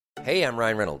Hey, I'm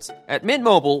Ryan Reynolds. At Mint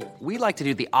Mobile, we like to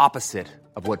do the opposite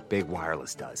of what Big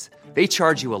Wireless does. They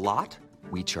charge you a lot,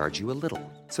 we charge you a little.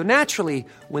 So naturally,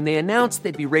 when they announced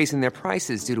they'd be raising their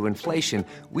prices due to inflation,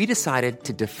 we decided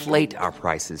to deflate our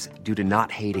prices due to not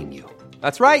hating you.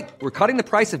 That's right. We're cutting the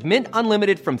price of Mint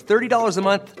Unlimited from $30 a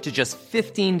month to just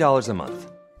 $15 a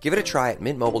month. Give it a try at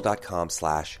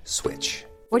mintmobile.com/switch.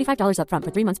 $45 up front for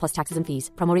 3 months plus taxes and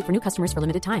fees. Promo rate for new customers for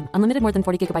limited time. Unlimited more than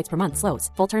 40 gigabytes per month. Slows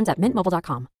full terms at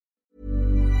mintmobile.com.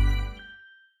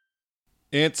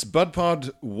 It's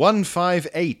BudPod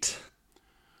 158.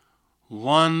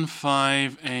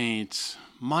 158.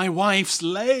 My wife's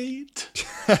late.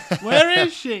 Where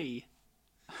is she?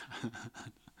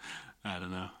 I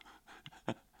don't know.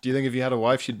 Do you think if you had a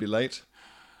wife, she'd be late?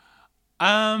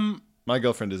 My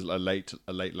girlfriend is a late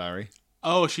Larry.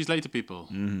 Oh, she's late to people.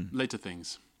 Late to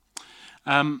things.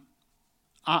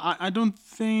 I don't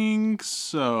think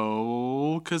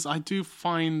so, because I do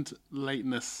find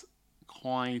lateness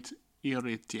quite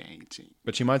irritating.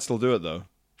 But she might still do it, though.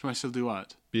 Should I still do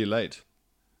what? Be late.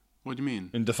 What do you mean?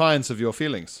 In defiance of your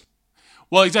feelings.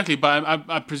 Well, exactly, but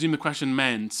I presume the question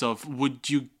meant, so would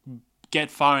you get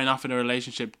far enough in a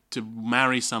relationship to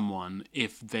marry someone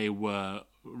if they were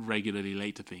regularly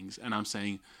late to things? And I'm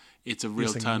saying it's a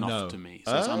real turn-off no. to me,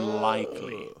 so it's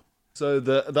unlikely. So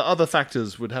the other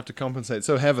factors would have to compensate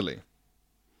so heavily.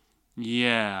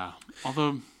 Yeah,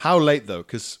 although... How late, though?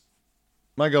 Because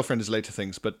my girlfriend is late to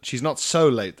things, but she's not so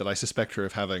late that I suspect her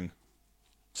of having,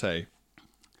 say,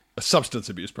 a substance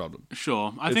abuse problem.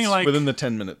 Sure, I It's think like... within the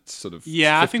 10 minutes, sort of.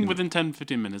 Yeah, I think 15. within 10,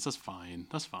 15 minutes, that's fine.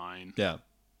 That's fine. Yeah.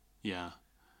 Yeah.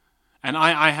 And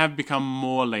I have become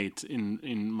more late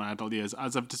in my adult years.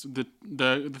 As I've just,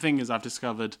 the thing is, I've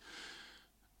discovered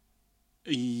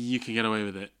you can get away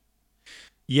with it.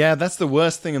 Yeah, that's the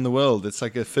worst thing in the world. It's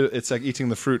like eating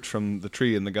the fruit from the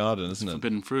tree in the garden, isn't it?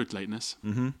 Forbidden fruit, lateness.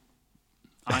 Mm-hmm.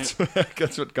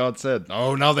 That's what God said.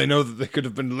 Oh, now they know that they could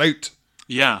have been late.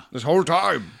 Yeah. This whole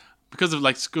time. Because of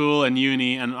like school and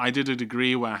uni, and I did a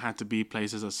degree where I had to be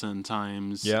places at certain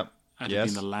times. Yeah. I had to be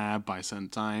in the lab by a certain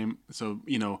time. So,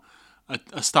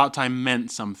 a start time meant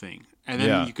something. And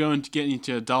then you go and get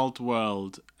into adult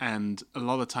world, and a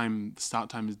lot of the time, the start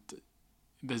time is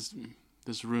there's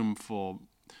room for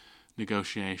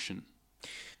negotiation.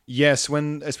 Yes,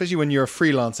 especially when you're a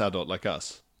freelance adult like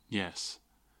us. Yes.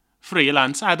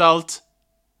 Freelance adult.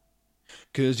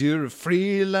 'Cause you're a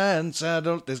freelance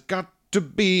adult, there's got to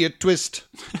be a twist.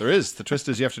 There is. The twist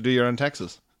is you have to do your own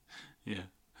taxes. Yeah.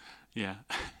 Yeah.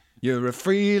 You're a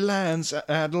freelance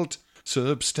adult,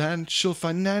 substantial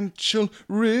financial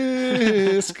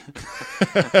risk.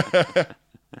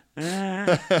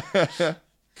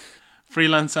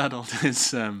 Freelance adult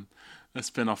is a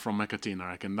spin-off from Mechatine, I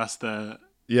reckon. That's the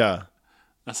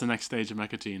next stage of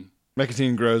Mechatine.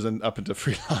 Mechatine grows up into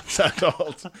freelance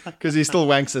adult because he still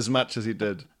wanks as much as he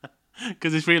did.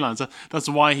 Because he's freelance. That's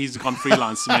why he's gone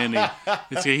freelance mainly.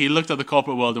 He looked at the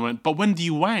corporate world and went, but when do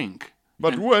you wank?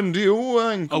 But when do you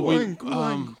wank? Wank.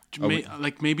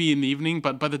 Like maybe in the evening,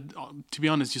 but to be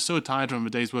honest, you're so tired from a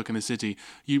day's work in the city.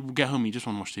 You get home, you just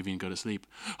want to watch TV and go to sleep.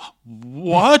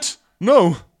 What?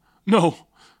 No.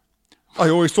 I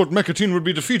always thought Mechatine would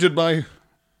be defeated by,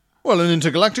 an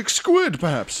intergalactic squid,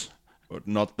 perhaps. But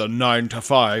not the 9 to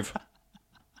 5.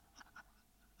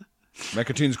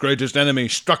 Mechatine's greatest enemy,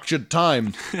 structured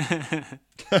time.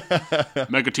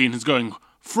 Mechatine is going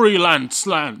freelance,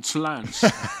 lance.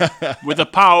 With the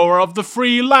power of the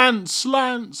freelance,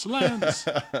 lance.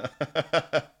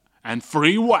 And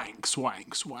free wanks.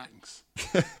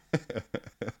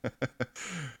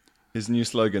 His new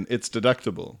slogan, it's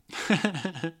deductible.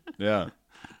 Yeah.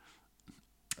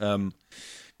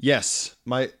 Yes,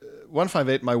 my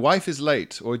 158, my wife is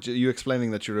late. Or are you explaining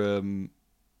that you're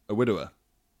a widower?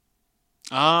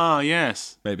 Ah,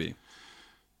 yes. Maybe.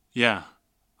 Yeah.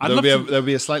 There'll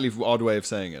be a slightly odd way of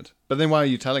saying it. But then why are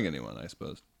you telling anyone, I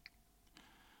suppose?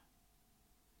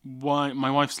 Why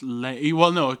my wife's late?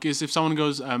 Well, no, because if someone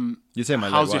goes, you say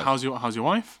how's your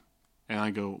wife? And I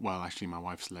go, well, actually, my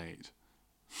wife's late.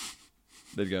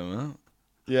 They'd go, well,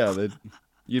 yeah,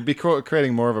 you'd be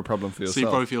creating more of a problem for yourself. So you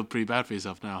probably feel pretty bad for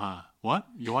yourself now, huh? What?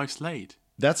 Your wife's late?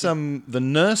 That's the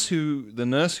nurse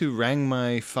who rang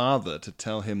my father to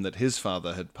tell him that his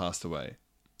father had passed away.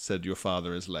 Said your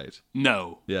father is late.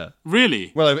 No. Yeah.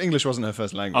 Really? Well, English wasn't her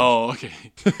first language. Oh,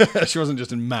 okay. She wasn't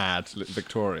just in mad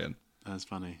Victorian. That's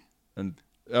funny. And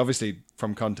obviously,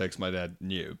 from context, my dad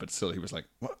knew, but still, he was like,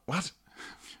 "What?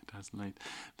 That's late."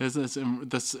 There's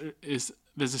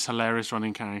this hilarious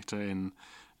running character in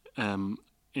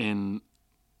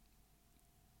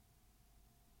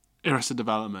Arrested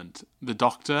Development, the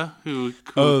doctor who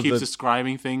Oh, keeps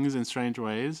describing things in strange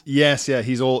ways. Yes, yeah,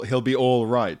 he'll be all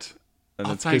right. And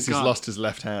Oh, it's thank because he's God. lost his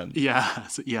left hand. Yeah,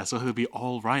 so he'll be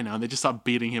all right now. And they just start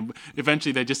beating him.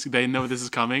 Eventually, they know this is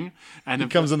coming, and He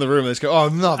comes in the room and they go, "Oh,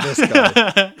 not this guy."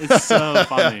 it's so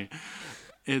funny.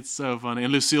 It's so funny.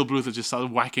 And Lucille Bluth just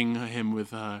started whacking him with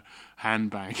her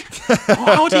handbag.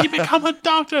 How did you become a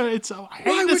doctor? I hate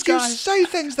Why this would you guy. say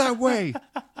things that way?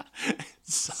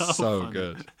 So funny.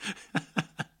 Good.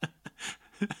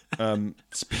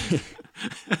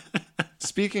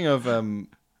 Speaking of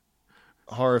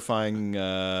horrifying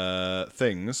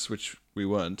things, which we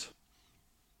weren't,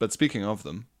 but speaking of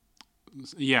them,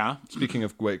 Yeah. speaking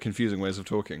of confusing ways of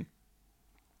talking,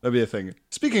 that'd be a thing.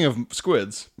 Speaking of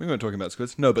squids, we weren't talking about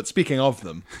squids. No, but speaking of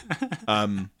them,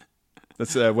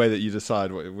 that's a way that you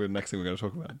decide what next thing we're going to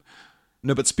talk about.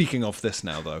 No, but speaking of this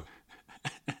now, though.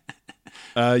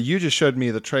 You just showed me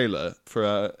the trailer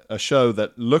for a show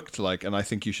that looked like an I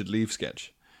Think You Should Leave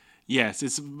sketch. Yes,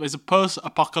 it's a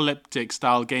post-apocalyptic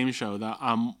style game show that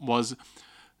was.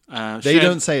 They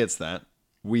don't say it's that.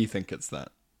 We think it's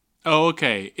that. Oh,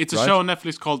 okay. It's a Right? show on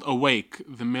Netflix called Awake: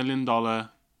 The $1 Million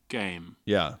Game.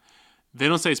 Yeah. They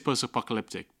don't say it's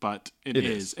post-apocalyptic, but it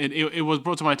is. It was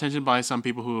brought to my attention by some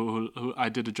people who I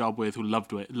did a job with who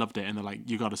loved it, and they're like,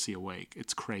 "You got to see Awake.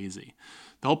 It's crazy."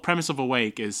 The whole premise of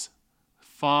Awake is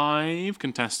 5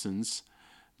 contestants.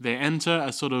 They enter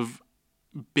a sort of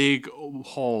big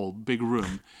hall, big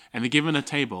room, and they're given a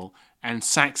table and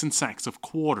sacks of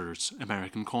quarters,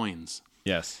 American coins.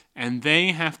 Yes. And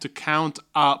they have to count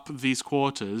up these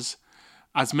quarters,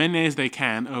 as many as they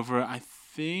can, over, I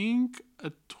think,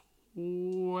 a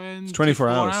 24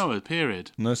 hour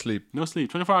period. No sleep. No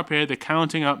sleep. 24-hour period. They're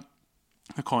counting up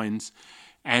the coins,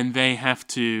 and they have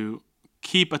to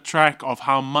keep a track of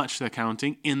how much they're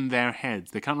counting in their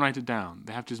heads. They can't write it down.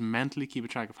 They have to just mentally keep a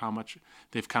track of how much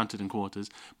they've counted in quarters.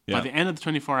 Yeah. By the end of the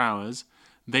 24 hours,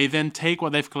 they then take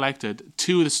what they've collected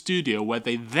to the studio, where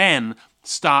they then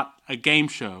start a game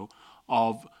show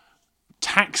of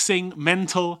taxing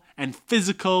mental and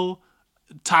physical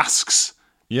tasks.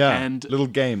 Yeah. And little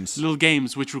games. Little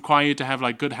games which require you to have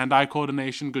like good hand-eye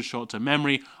coordination, good short-term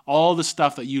memory, all the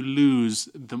stuff that you lose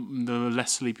the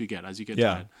less sleep you get as you get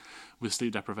tired with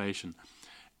sleep deprivation.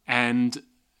 And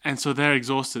so they're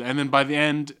exhausted. And then by the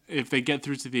end, if they get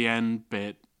through to the end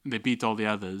bit, they beat all the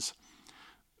others.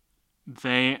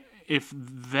 If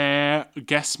their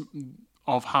guess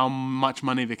of how much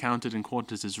money they counted in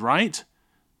quarters is right,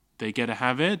 they get to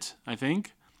have it, I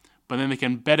think. But then they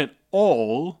can bet it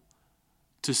all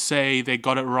to say they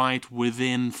got it right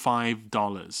within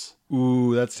 $5.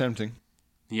 Ooh, that's tempting.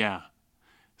 Yeah.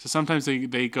 So sometimes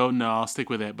they go, no, I'll stick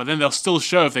with it. But then they'll still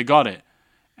show if they got it.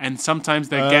 And sometimes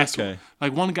their guess,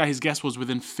 like one guy, his guess was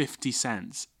within 50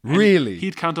 cents. And really?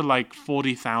 He'd counted like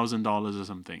 $40,000 or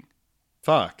something.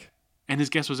 Fuck. And his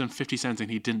guess was in 50 cents, and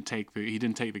he didn't take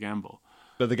the gamble.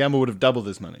 But the gamble would have doubled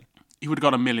his money. He would have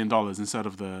got $1 million instead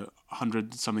of the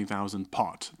 100-something thousand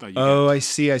pot that you get. I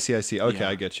see. Okay, Yeah.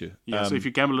 I get you. Yeah, so if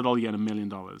you gamble it all, you get $1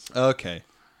 million. Okay.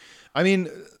 I mean,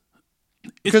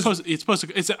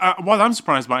 what I'm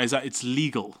surprised by is that it's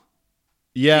legal.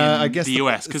 yeah, in I guess the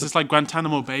US, because it's like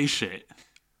Guantanamo Bay shit.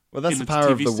 well, that's in the the power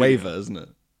of TV the studio. waiver, isn't it?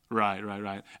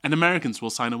 Right. And Americans will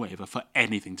sign a waiver for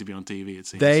anything to be on TV, it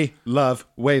seems. They love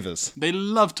waivers. They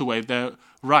love to waive their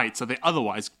rights that they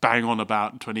otherwise bang on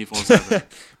about 24/7.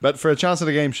 But for a chance at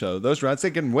a game show, those rights, they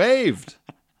get waived.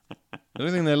 The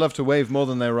only thing they love to waive more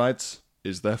than their rights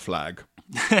is their flag.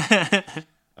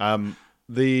 I mean,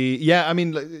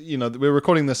 we're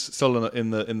recording this still in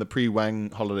the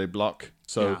pre-Wang holiday block.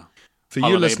 So Yeah. for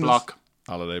you listeners,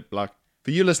 holiday block.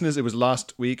 For you listeners, it was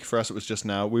last week. For us, it was just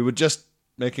now. We were just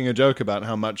making a joke about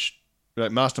how much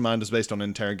Mastermind is based on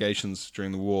interrogations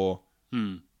during the war,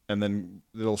 and then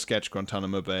the little sketch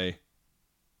Guantanamo Bay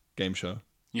game show.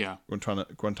 Yeah.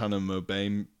 Guantanamo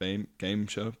Bay game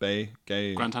show.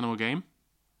 Guantanamo game?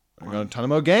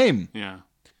 Guantanamo game. Yeah.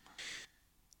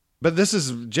 But this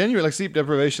is genuine. Like sleep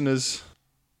deprivation is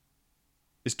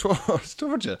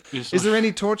torture. Is there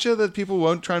any torture that people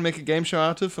won't try and make a game show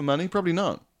out of for money? Probably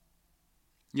not.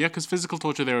 Yeah, because physical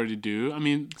torture they already do. I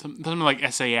mean, something like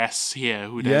SAS here,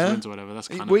 who dares wins or whatever. That's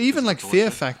kind of even like torture.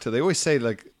 Fear Factor. They always say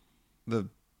like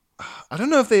I don't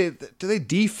know if they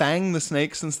defang the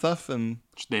snakes and stuff and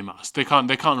They must. They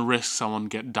can't risk someone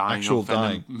dying actual of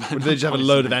venom. dying. Or do they just have a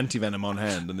load of anti-venom on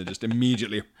hand and they just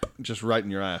immediately just right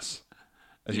in your ass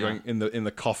as you're going in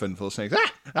the coffin full of snakes.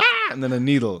 And then a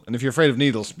needle. And if you're afraid of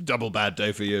needles, double bad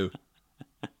day for you.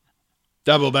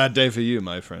 Double bad day for you,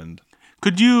 my friend.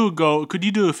 Could you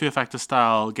do a Fear Factor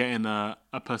style, get in a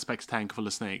Perspex tank full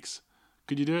of snakes?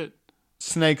 Could you do it?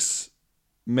 Snakes,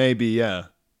 maybe, yeah.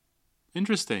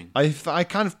 Interesting. I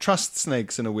kind of trust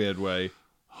snakes in a weird way.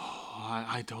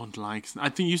 I don't like. I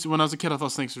think when I was a kid, I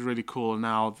thought snakes were really cool. And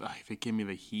now they give me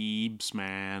the heebs,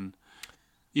 man.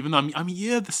 Even though I'm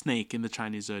the snake in the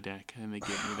Chinese zodiac, and they give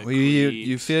me the. Well,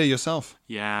 you fear yourself.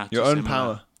 Yeah, your own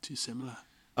power. Too similar.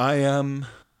 That's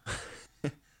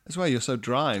why you're so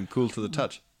dry and cool to the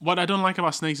touch. What I don't like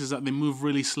about snakes is that they move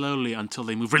really slowly until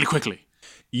they move really quickly.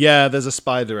 Yeah, there's a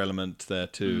spider element there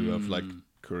too of like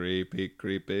creepy.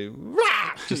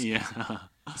 Yeah,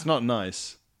 it's not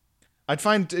nice. I'd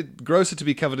find it grosser to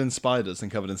be covered in spiders than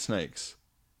covered in snakes.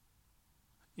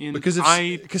 Because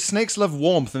snakes love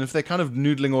warmth, and if they're kind of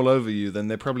noodling all over you, then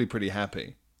they're probably pretty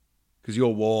happy. Because you're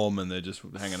warm and they're just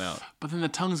hanging out. But then the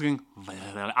tongue's going...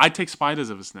 I'd take spiders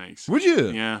over snakes. Would you?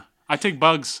 Yeah. I'd take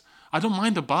bugs. I don't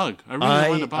mind a bug. I really don't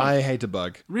mind a bug. I hate a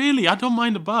bug. Really? I don't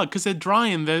mind a bug because they're dry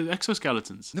and they're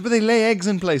exoskeletons. No, but they lay eggs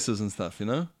in places and stuff, you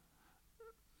know?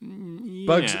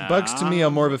 Yeah. Bugs to me are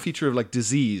more of a feature of like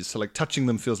disease. So like touching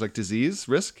them feels like disease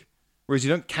risk. Whereas you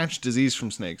don't catch disease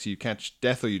from snakes. You catch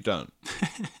death or you don't.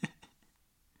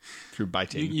 Through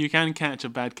biting. You can catch a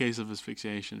bad case of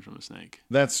asphyxiation from a snake.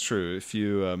 That's true if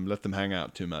you let them hang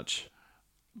out too much.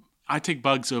 I take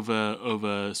bugs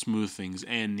over smooth things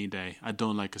any day. I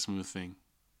don't like a smooth thing.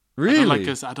 Really?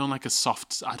 I don't like a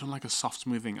soft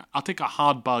smooth thing. I'll take a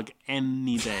hard bug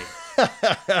any day.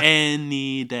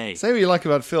 Any day. Say what you like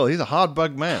about Phil. He's a hard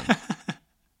bug man.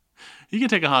 You can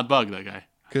take a hard bug, that guy.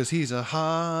 Because he's a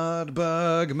hard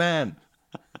bug man.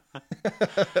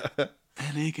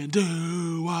 And he can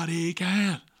do what he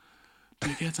can to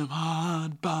get some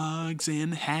hard bugs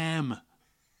in ham.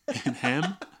 In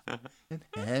ham? In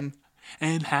ham.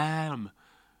 And ham.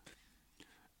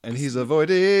 And he's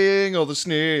avoiding all the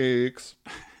snakes.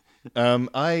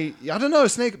 I don't know, a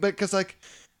snake, because like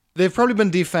they've probably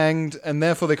been defanged and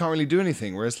therefore they can't really do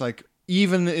anything. Whereas like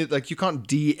even you can't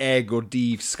de-egg or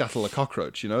de-scuttle a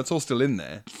cockroach. You know, it's all still in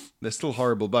there. They're still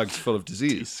horrible bugs full of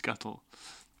disease. De-scuttle.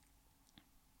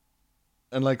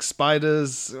 And like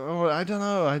spiders, I don't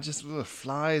know.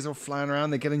 Flies all flying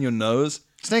around. They get in your nose.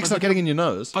 Snake's not getting in your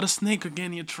nose. But a snake could get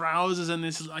in your trousers, and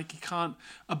it's like you can't.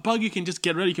 A bug you can just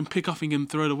get rid of, you can pick off and you can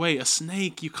throw it away. A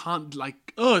snake you can't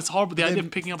it's horrible. The idea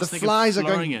of picking up a snake and flies are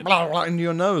throwing going it. blah, blah, into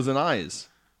your nose and eyes.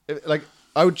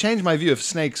 I would change my view if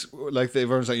snakes, like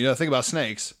everyone's like, think about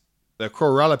snakes. They'll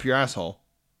crawl up your asshole.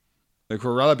 They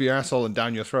crawl up your asshole and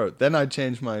down your throat. Then I'd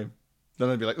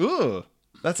be like, ooh.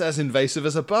 That's as invasive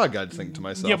as a bug, I'd think to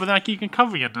myself. Yeah, but like you can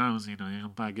cover your nose, you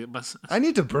can bag it. But I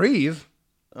need to breathe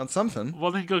on something.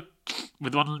 Well, then you go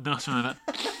with one nostril like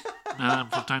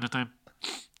that from time to time.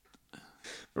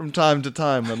 From time to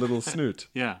time, a little snoot.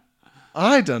 Yeah.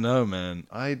 I don't know, man.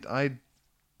 I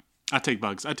take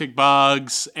bugs. I take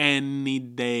bugs any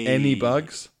day. Any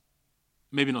bugs?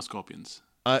 Maybe not scorpions.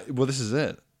 Well, this is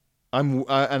it. I'm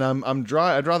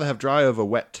dry. I'd rather have dry over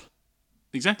wet.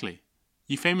 Exactly.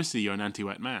 You're an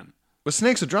anti-wet man. Well,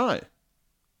 snakes are dry.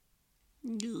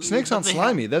 Snakes aren't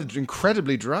slimy. They're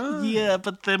incredibly dry. Yeah,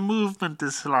 but their movement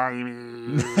is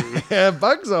slimy. Yeah,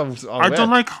 bugs are I wet.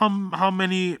 don't like how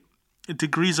many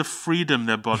degrees of freedom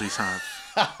their bodies have.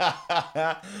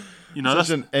 Such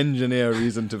an engineer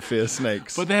reason to fear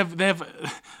snakes. But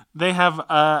they have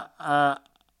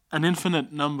an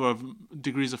infinite number of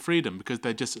degrees of freedom because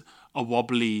they're just a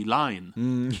wobbly line.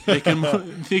 They can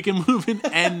move in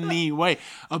any way.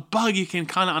 A bug, you can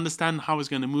kind of understand how it's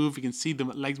going to move. You can see the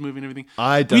legs moving and everything.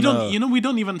 We don't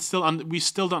know. We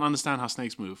still don't understand how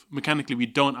snakes move. Mechanically, we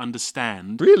don't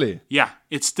understand. Really? Yeah,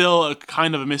 it's still a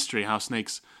kind of a mystery how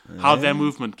snakes, how their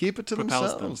movement keep it to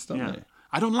propels themselves, them. don't they?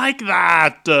 I don't like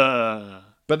that.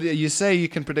 But you say you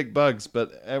can predict bugs,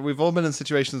 but we've all been in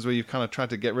situations where you've kind of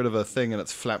tried to get rid of a thing and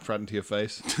it's flapped right into your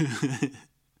face.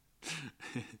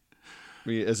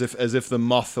 As if the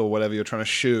moth or whatever you're trying to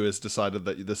shoo has decided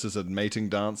that this is a mating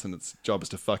dance and its job is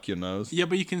to fuck your nose. Yeah,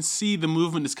 but you can see the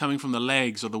movement is coming from the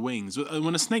legs or the wings.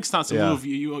 When a snake starts to move,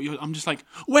 I'm just like,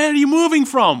 where are you moving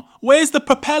from? Where's the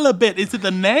propeller bit? Is it the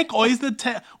neck or is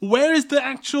where is the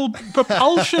actual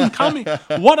propulsion coming?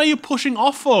 What are you pushing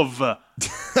off of?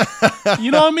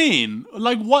 You know what I mean?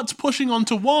 Like, what's pushing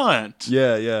onto what?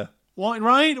 Yeah. What,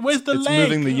 right? Where's the leg? It's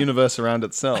moving the universe around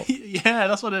itself. Yeah,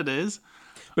 that's what it is.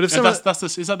 But if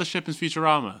is that the ship in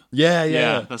Futurama?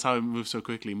 Yeah. That's how it moves so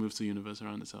quickly. It moves the universe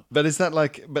around itself. But is that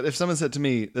but if someone said to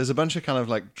me, there's a bunch of kind of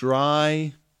like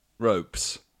dry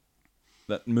ropes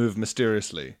that move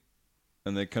mysteriously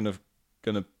and they're kind of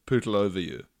going to poodle over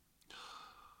you.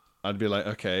 I'd be like,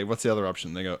 okay, what's the other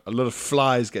option? They go, a lot of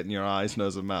flies get in your eyes,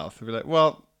 nose and mouth. I'd be like,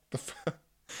 well,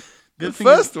 the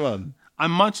first one.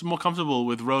 I'm much more comfortable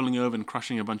with rolling over and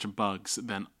crushing a bunch of bugs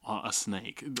than a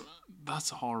snake.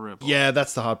 That's horrible. Yeah,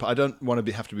 that's the hard part. I don't want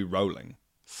to have to be rolling.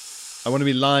 I want to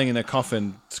be lying in a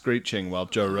coffin screeching while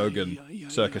Joe Rogan,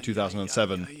 circa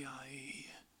 2007,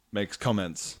 makes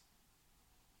comments.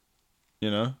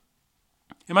 You know?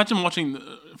 Imagine watching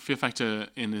Fear Factor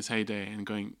in his heyday and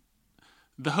going,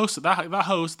 the host, that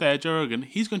host there, Joe Rogan,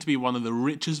 he's going to be one of the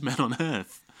richest men on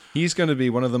earth. He's going to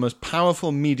be one of the most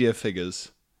powerful media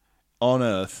figures on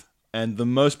Earth and the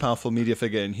most powerful media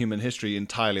figure in human history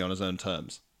entirely on his own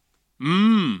terms.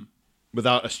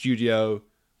 Without a studio,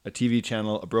 a TV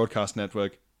channel, a broadcast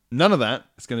network. None of that.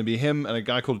 It's going to be him and a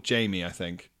guy called Jamie, I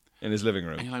think, in his living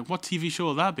room. And you're like, what TV show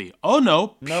will that be? Oh,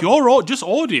 no. Pure just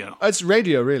audio. It's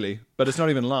radio, really, but it's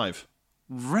not even live.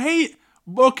 Right?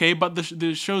 Okay, but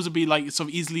the shows will be like sort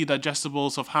of easily digestible,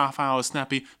 sort of half hour,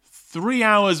 snappy. 3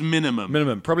 hours minimum.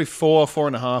 Minimum. Probably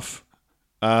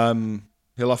 4.5.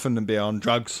 He'll often be on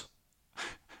drugs.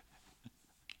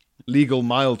 Legal,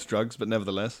 mild drugs, but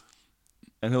nevertheless.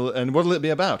 And what'll it be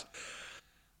about?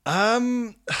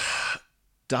 Diet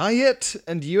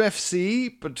and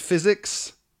UFC, but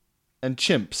physics and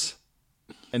chimps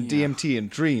and DMT and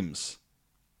dreams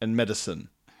and medicine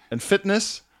and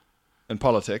fitness and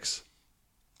politics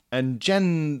and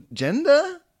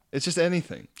gender. It's just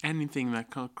anything. Anything that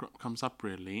comes up,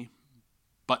 really,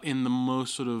 but in the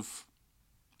most sort of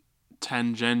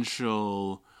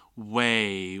tangential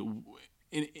way.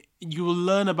 You will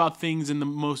learn about things in the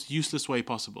most useless way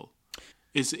possible.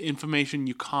 It's information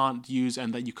you can't use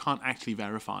and that you can't actually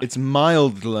verify. It's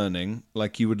mild learning,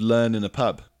 like you would learn in a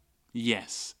pub.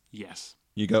 Yes.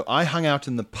 You go, I hung out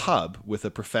in the pub with a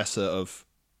professor of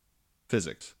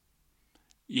physics.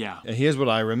 Yeah. And here's what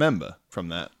I remember from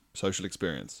that social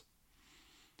experience.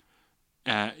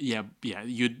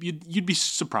 You'd be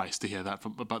surprised to hear that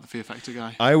about the Fear Factor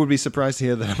guy. I would be surprised to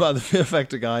hear that about the Fear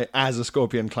Factor guy as a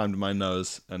scorpion climbed my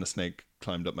nose and a snake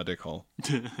climbed up my dick hole.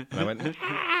 And I went,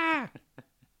 ah!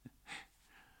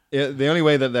 Yeah, the only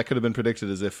way that could have been predicted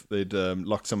is if they'd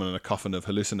locked someone in a coffin of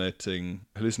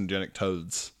hallucinogenic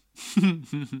toads.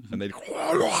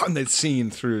 and they'd seen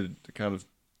through kind of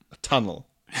a tunnel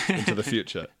into the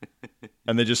future.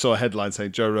 And they just saw a headline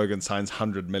saying Joe Rogan signs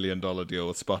 $100 million deal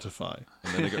with Spotify.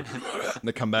 And then they go, and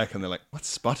they come back and they're like,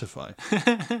 what's Spotify?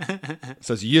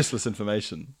 So it's useless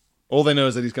information. All they know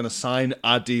is that he's going to sign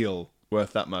a deal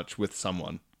worth that much with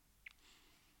someone.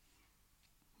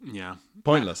 Yeah.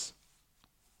 Pointless.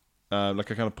 Like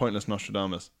a kind of pointless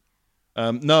Nostradamus.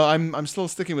 No, I'm still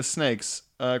sticking with snakes.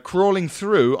 Army crawling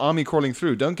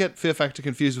through. Don't get Fear Factor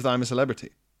confused with I'm a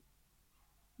Celebrity.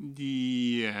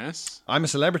 Yes. I'm a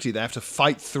Celebrity. They have to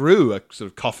fight through a sort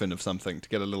of coffin of something to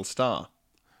get a little star.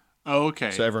 Oh,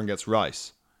 okay. So everyone gets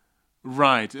rice.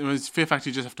 Right. It was Fear Factor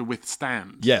you just have to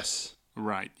withstand. Yes.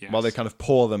 Right, yes. While they kind of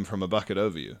pour them from a bucket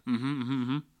over you.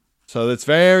 So it's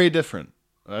very different.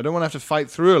 I don't want to have to fight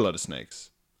through a lot of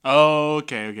snakes. Oh,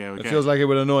 okay. It feels like it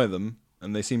would annoy them,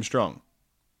 and they seem strong.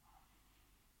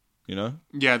 You know?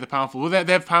 Yeah, they're powerful. Well,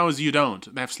 they have powers you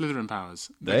don't. They have Slytherin powers.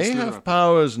 They have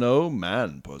powers no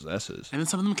man possesses. And then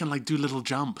some of them can like do little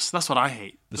jumps. That's what I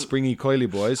hate. The springy coily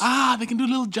boys. They can do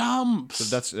little jumps.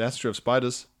 That's true of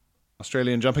spiders.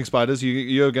 Australian jumping spiders.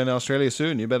 You're going to Australia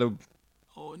soon. You better...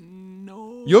 Oh,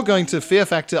 no. You're going to Fear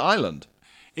Factor Island.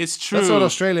 It's true. That's what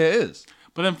Australia is.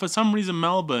 But then for some reason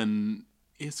Melbourne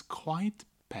is quite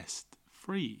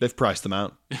pest-free. They've priced them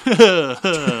out.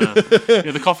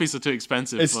 The coffees are too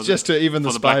expensive. It's just even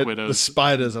the Black Widows. The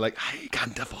spiders are like, I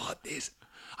can't afford this.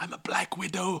 I'm a Black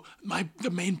Widow.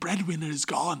 The main breadwinner is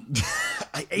gone.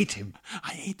 I ate him.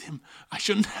 I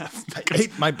shouldn't have. I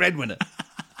ate my breadwinner.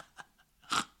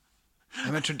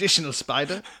 I'm a traditional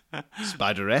spider.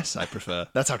 Spideress, I prefer.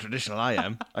 That's how traditional I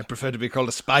am. I prefer to be called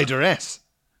a spideress.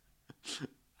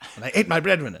 And I ate my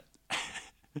breadwinner.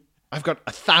 I've got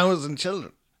 1,000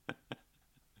 children.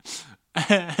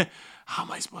 How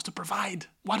am I supposed to provide?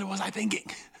 What was I thinking?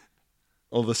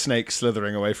 All the snakes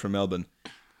slithering away from Melbourne.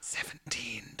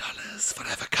 $17 for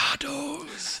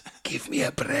avocados. Give me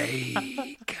a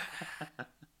break.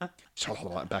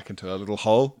 Back into a little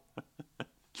hole.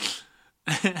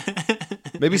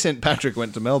 Maybe St. Patrick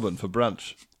went to Melbourne for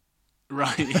brunch.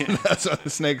 Right, yeah. That's why the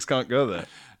snakes can't go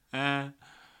there.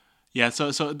 Yeah,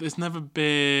 so there's never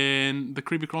been... The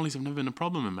creepy crawlies have never been a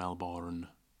problem in Melbourne.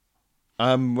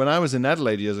 When I was in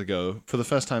Adelaide years ago, for the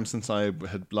first time since I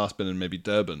had last been in maybe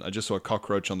Durban, I just saw a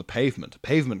cockroach on the pavement. A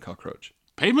pavement cockroach.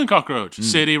 Pavement cockroach.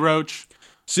 City roach.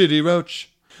 City roach.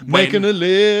 Making a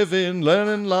living,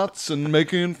 learning lots and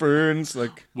making friends.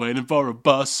 Like waiting for a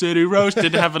bus, city roach. Did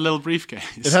it have a little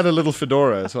briefcase? It had a little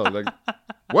fedora as well. Like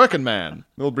working man.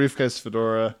 Little briefcase,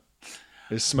 fedora.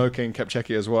 is smoking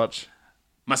Kapchekia's watch.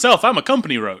 Myself, I'm a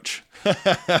company roach.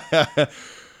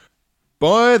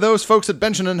 Boy, those folks at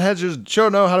Benson and Hedges sure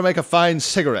know how to make a fine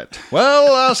cigarette.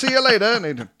 Well, I'll see you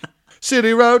later.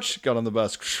 City Roach got on the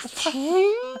bus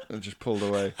and just pulled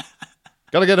away.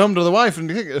 Gotta get home to the wife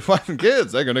and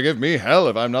kids. They're gonna give me hell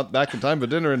if I'm not back in time for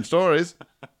dinner and stories.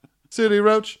 City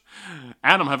Roach.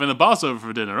 And I'm having the boss over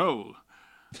for dinner. Oh.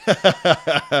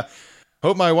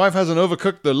 Hope my wife hasn't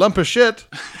overcooked the lump of shit.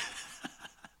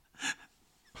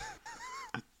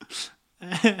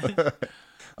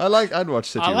 I'd watch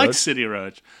City Roach. I like City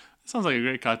Roach. It sounds like a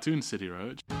great cartoon, City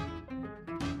Roach.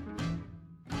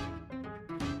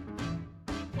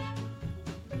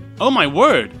 Oh my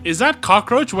word, is that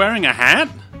cockroach wearing a hat?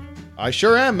 I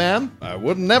sure am, ma'am. I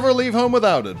would never leave home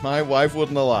without it. My wife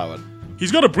wouldn't allow it.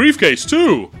 He's got a briefcase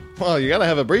too. Well, you gotta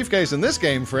have a briefcase in this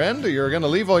game, friend, or you're gonna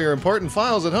leave all your important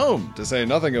files at home, to say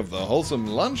nothing of the wholesome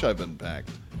lunch I've been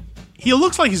packed. He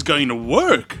looks like he's going to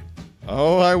work.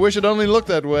 Oh, I wish it only looked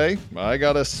that way. I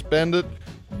gotta spend it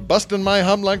busting my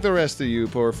hump like the rest of you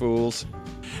poor fools.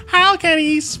 How can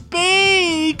he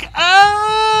speak?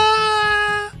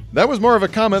 Ah! That was more of a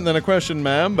comment than a question,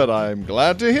 ma'am, but I'm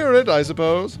glad to hear it, I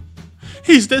suppose.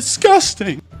 He's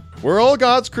disgusting. We're all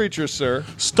God's creatures, sir.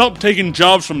 Stop taking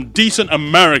jobs from decent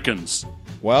Americans.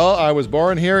 Well, I was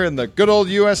born here in the good old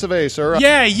US of A, sir.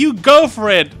 Yeah, you go for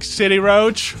it, City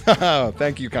Roach.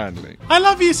 Thank you kindly. I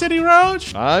love you, City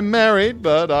Roach. I'm married,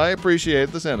 but I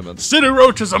appreciate the sentiments. City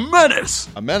Roach is a menace.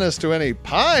 A menace to any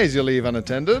pies you leave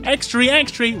unattended. Extra,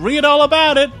 read all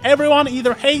about it. Everyone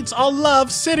either hates or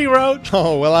loves City Roach.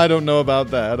 Oh, well, I don't know about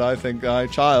that. I think my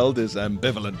child is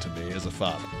ambivalent to me as a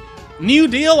father. New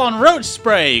deal on roach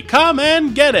spray. Come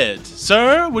and get it.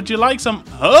 Sir, would you like some...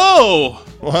 Oh!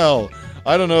 Well,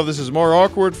 I don't know if this is more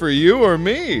awkward for you or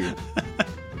me.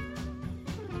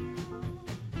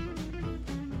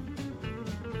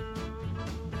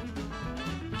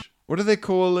 What do they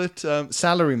call it?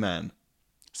 Salaryman.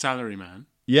 Salaryman.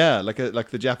 Yeah, like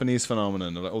the Japanese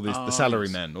phenomenon. All these the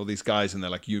salarymen, all these guys in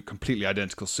their completely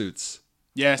identical suits.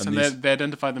 Yes, and they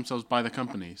identify themselves by the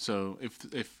company. So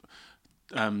if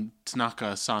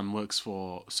Tanaka-san works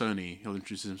for Sony, he'll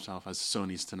introduce himself as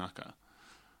Sony's Tanaka.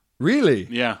 Really?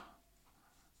 Yeah.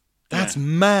 That's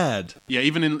mad. Yeah,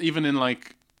 even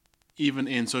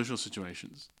in social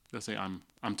situations. Let's say I'm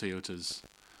Toyota's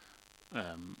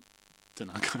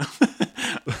Tanaka.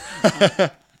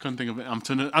 I couldn't think of it. I'm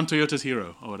Toyota's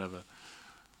hero or whatever.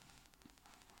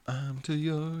 I'm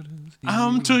Toyota's hero.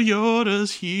 I'm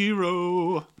Toyota's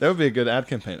hero. That would be a good ad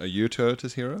campaign. Are you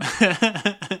Toyota's hero?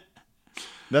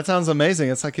 That sounds amazing.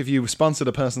 It's like if you sponsored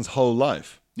a person's whole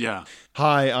life. Yeah.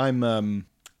 Hi, I'm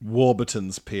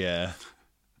Warburton's Pierre.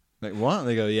 Like, what? And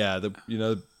they go, yeah,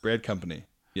 the bread company.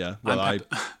 Yeah. Well, I'm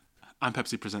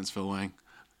Pepsi Presents Phil Wang.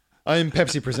 I'm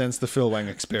Pepsi Presents the Phil Wang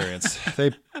Experience.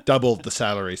 They doubled the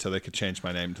salary so they could change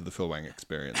my name to the Phil Wang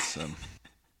Experience.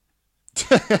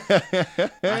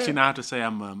 Actually, now I have to say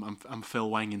I'm Phil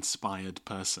Wang inspired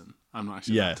person. I'm not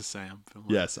actually allowed to say I'm Phil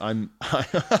Wang. Yes,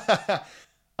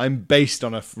 I'm based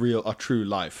on a true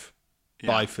life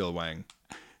by Phil Wang.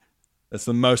 That's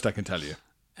the most I can tell you.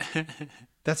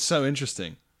 That's so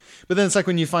interesting. But then it's like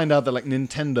when you find out that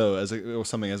Nintendo as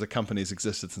a company has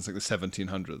existed since the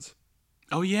 1700s.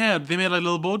 Oh yeah, they made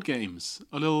little board games,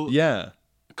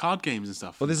 card games and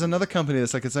stuff. Well, there's another company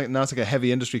that's now it's like a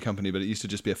heavy industry company, but it used to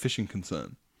just be a fishing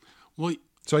concern. Well,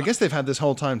 so I guess they've had this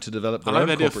whole time to develop their own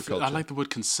corporate culture. I like the word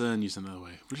concern used another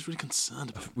way. We're just really concerned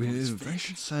about. We're very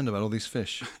concerned about all these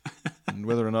fish and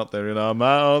whether or not they're in our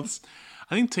mouths.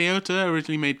 I think Toyota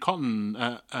originally made cotton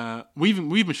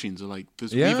weave machines, or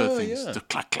those weaver things, the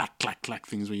clack clack clack clack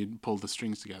things where you pull the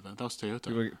strings together. That was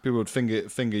Toyota. People would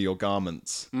finger your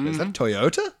garments. Mm-hmm. Is that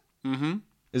Toyota? Mm-hmm.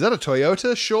 Is that a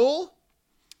Toyota shawl?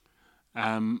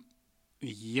 Yamaha.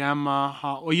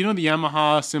 Well, you know the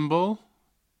Yamaha symbol.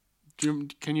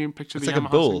 Can you picture the Yamaha symbol? It's like a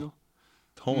bull.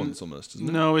 Horns almost, isn't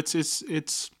it? No,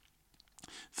 it's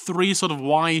three sort of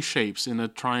Y shapes in a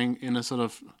sort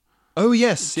of. Oh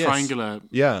yes, triangular.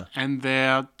 Yeah, and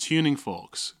they're tuning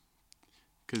forks.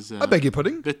 I beg your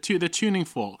pudding. They're tuning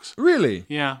forks. Really?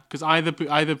 Yeah, because either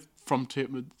from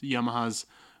Yamaha's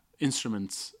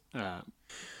instruments.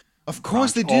 Of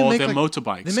course they do. Or make their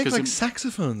motorbikes. They make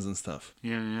saxophones and stuff.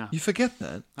 Yeah. You forget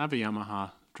that. That'd be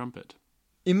Yamaha trumpet.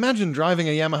 Imagine driving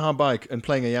a Yamaha bike and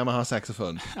playing a Yamaha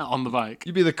saxophone. On the bike.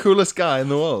 You'd be the coolest guy in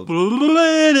the world.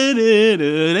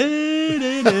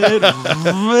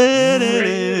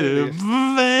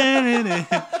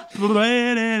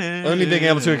 Only being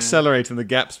able to accelerate in the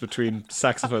gaps between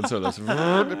saxophone solos.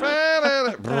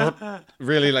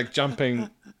 Really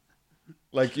jumping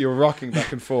Like you're rocking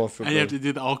back and forth. And you have to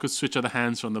do the awkward switch of the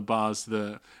hands from the bars,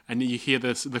 and you hear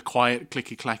the quiet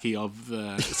clicky clacky of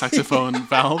the saxophone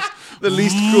valves. The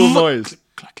least cool noise.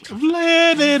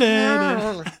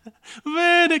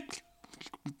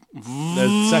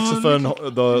 The saxophone,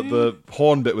 the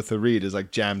horn bit with the reed is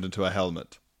like jammed into a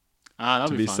helmet.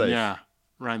 That'd be fun. Safe. Yeah,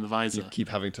 around the visor. You keep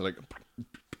having to it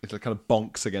kind of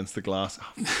bonks against the glass.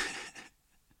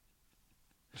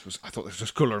 I thought this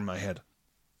was cooler in my head.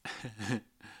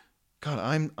 God,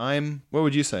 I'm. What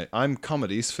would you say? I'm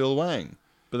comedy's Phil Wang,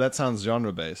 but that sounds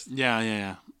genre based.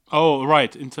 Yeah. Oh,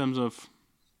 right. In terms of,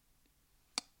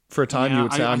 for a time, you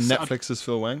would say I'm Netflix's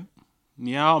Phil Wang.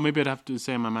 Yeah, or maybe I'd have to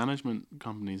say my management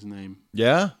company's name.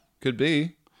 Yeah, could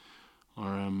be.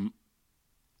 Or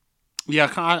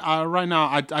yeah. Right now,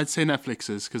 I'd say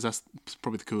Netflix's because that's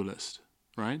probably the coolest,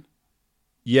 right?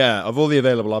 Yeah, of all the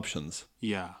available options.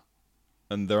 Yeah.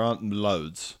 And there aren't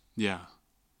loads. Yeah.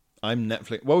 I'm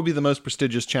Netflix. What would be the most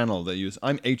prestigious channel they use?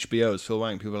 I'm HBO's Phil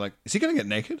Wang. People are like, is he going to get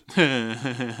naked?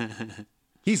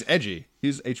 He's edgy.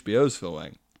 He's HBO's Phil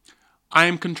Wang. I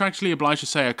am contractually obliged to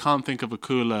say I can't think of a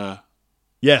cooler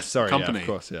yes, sorry, company. Yeah, of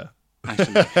course, yeah.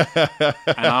 Actually.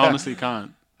 And I honestly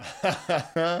can't.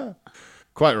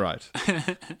 Quite right.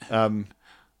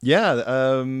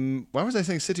 Why was I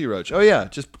saying City Roach? Oh yeah,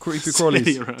 just creepy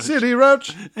crawlies. City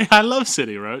Roach. I love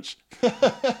City Roach.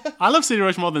 I love City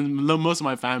Roach more than most of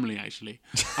my family. Actually,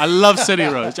 I love City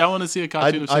Roach. I want to see a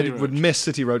cartoon of City Roach. I would miss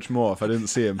City Roach more if I didn't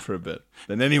see him for a bit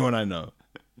than anyone I know.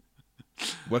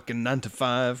 Working 9 to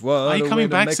 5. What are you coming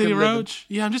back, City Roach?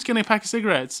 Living. Yeah, I'm just getting a pack of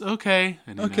cigarettes. Okay.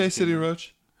 Okay, City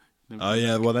Roach. Oh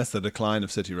yeah, well that's the decline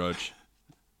of City Roach.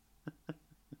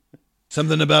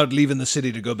 Something about leaving the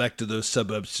city to go back to those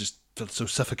suburbs just felt so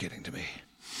suffocating to me.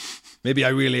 Maybe I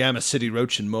really am a city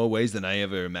roach in more ways than I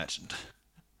ever imagined.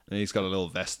 And he's got a little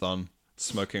vest on,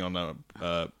 smoking on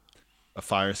a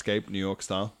fire escape, New York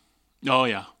style. Oh,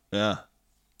 yeah. Yeah.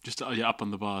 Just up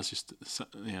on the bars,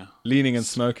 yeah. Leaning and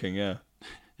smoking, yeah.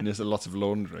 And there's lots of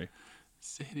laundry.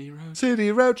 City Roach.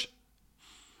 City Roach.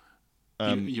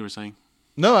 You were saying?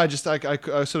 No, I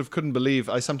sort of couldn't believe,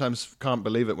 I sometimes can't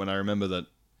believe it when I remember that.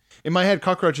 In my head,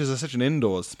 cockroaches are such an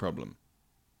indoors problem.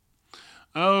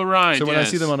 Oh, right. So when I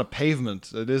see them on a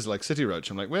pavement, it is like City Roach.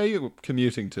 I'm like, where are you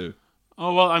commuting to?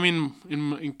 Oh, well, I mean,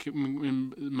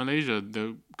 in Malaysia,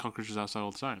 the cockroaches outside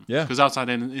all the time. Yeah. Because outside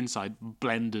and inside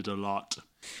blended a lot.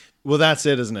 Well, that's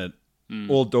it, isn't it?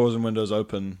 All doors and windows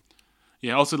open.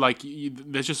 Yeah, also, like,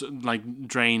 there's just, like,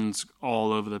 drains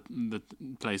all over the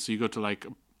place. So you go to, like,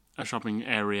 a shopping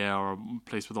area or a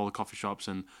place with all the coffee shops,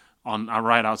 and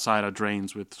right outside are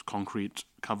drains with concrete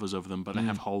covers over them, but they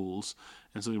have holes.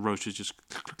 And so the roaches just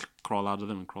crawl out of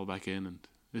them and crawl back in, and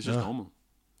it's just normal.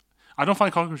 I don't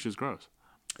find cockroaches gross.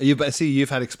 You've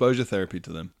had exposure therapy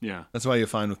to them. Yeah. That's why you're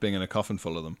fine with being in a coffin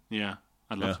full of them. Yeah.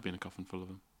 I'd love to be in a coffin full of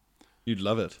them. You'd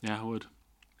love it. Yeah, I would.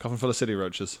 Coffin full of city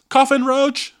roaches. Coffin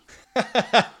roach!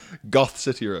 Goth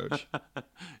city roach.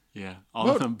 Yeah. All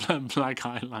of them black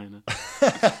eyeliner.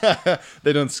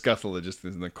 They don't scuttle, they're just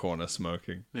in the corner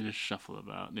smoking. They just shuffle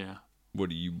about, yeah. What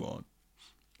do you want?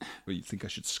 Well, you think I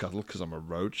should scuttle because I'm a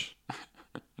roach?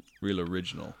 Real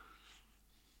original.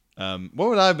 What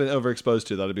would I have been overexposed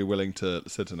to that I'd be willing to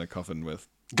sit in a coffin with?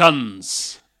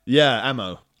 Guns. Yeah,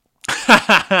 ammo.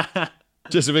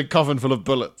 Just a big coffin full of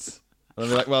bullets. And I'd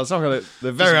be like, well, it's not gonna.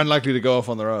 They're very unlikely to go off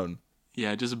on their own.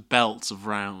 Yeah, just belts of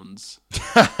rounds.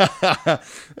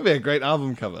 That'd be a great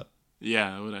album cover.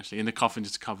 Yeah, it would actually. In the coffin,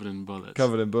 just covered in bullets.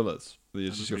 Covered in bullets.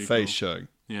 Just your face showing.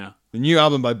 Yeah. The new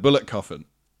album by Bullet Coffin.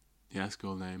 Yeah, that's a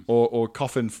cool name. Or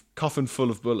coffin full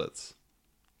of bullets.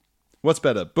 What's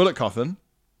better? Bullet coffin,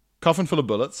 coffin full of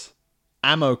bullets,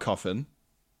 ammo coffin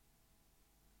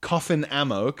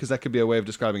ammo, because that could be a way of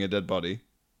describing a dead body.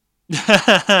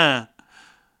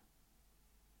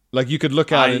 Like you could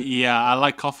look at it. Yeah, I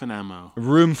like coffin ammo. A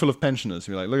room full of pensioners.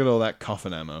 You're like, look at all that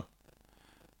coffin ammo.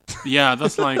 Yeah,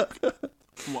 that's like,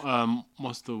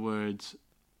 what's the word?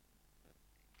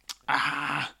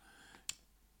 Yeah.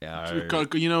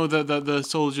 You know the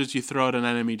soldiers you throw at an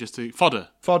enemy just to fodder.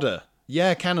 Fodder.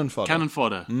 Yeah, cannon fodder. Cannon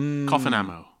fodder. Coffin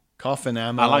ammo. Coffin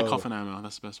ammo. I like coffin ammo.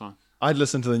 That's the best one. I'd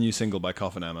listen to the new single by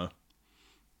Coffin Ammo.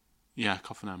 Yeah,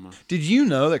 coffin ammo. Did you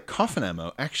know that Coffin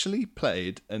Ammo actually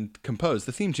played and composed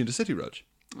the theme tune to City Roach?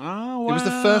 Oh, wow. It was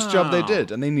the first job they did,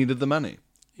 and they needed the money.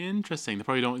 Interesting. They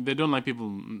probably don't like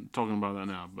people talking about that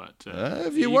now, but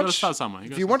if you gotta start somewhere.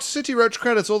 If you watch City Roach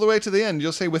credits all the way to the end,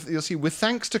 you'll see with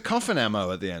thanks to Coffin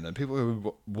Ammo at the end, and people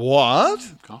go, what?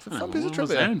 Coffin Ammo. What was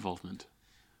their involvement?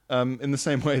 In the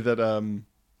same way that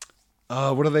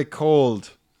what are they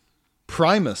called?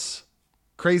 Primus,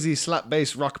 crazy slap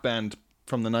bass rock band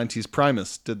from the 90s,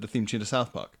 Primus, did the theme tune to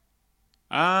South Park.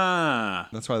 Ah.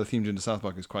 That's why the theme tune to South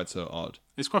Park is quite so odd.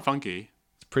 It's quite funky.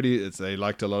 It's pretty. They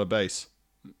liked a lot of bass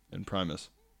in Primus.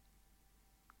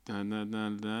 Well,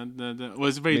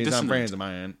 it's very Means I'm dissonant. brains,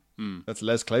 man. That's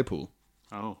Les Claypool.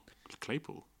 Oh,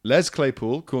 Claypool. Les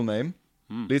Claypool, cool name.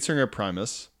 Lead singer of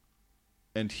Primus.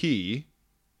 And he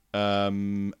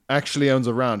actually owns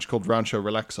a ranch called Rancho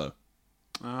Relaxo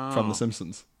from The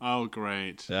Simpsons. Oh,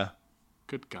 great. Yeah.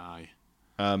 Good guy.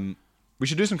 We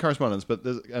should do some correspondence,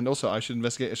 and also I should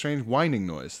investigate a strange whining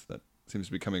noise that seems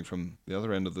to be coming from the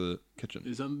other end of the kitchen.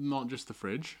 Is that not just the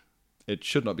fridge? It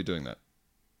should not be doing that.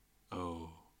 Oh.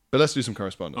 But let's do some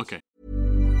correspondence. Okay.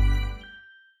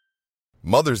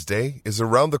 Mother's Day is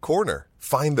around the corner.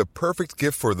 Find the perfect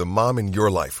gift for the mom in your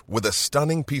life with a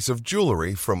stunning piece of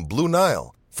jewelry from Blue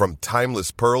Nile. From timeless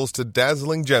pearls to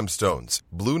dazzling gemstones,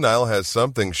 Blue Nile has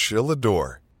something she'll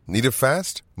adore. Need it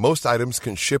fast? Most items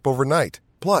can ship overnight.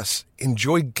 Plus,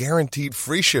 enjoy guaranteed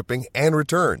free shipping and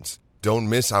returns. Don't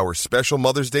miss our special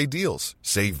Mother's Day deals.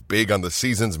 Save big on the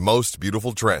season's most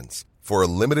beautiful trends. For a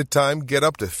limited time, get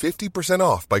up to 50%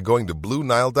 off by going to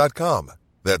BlueNile.com.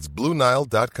 That's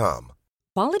BlueNile.com.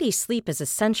 Quality sleep is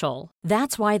essential.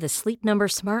 That's why the Sleep Number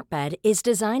Smart Bed is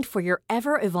designed for your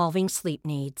ever-evolving sleep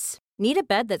needs. Need a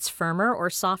bed that's firmer or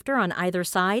softer on either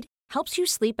side? Helps you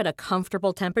sleep at a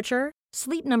comfortable temperature?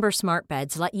 Sleep Number Smart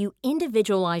Beds let you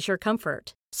individualize your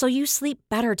comfort, so you sleep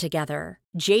better together.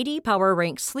 J.D. Power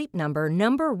ranks Sleep Number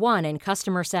number 1 in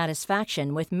customer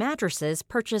satisfaction with mattresses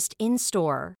purchased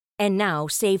in-store. And now,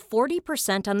 save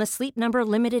 40% on the Sleep Number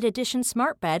Limited Edition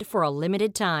Smart Bed for a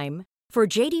limited time. For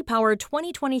J.D. Power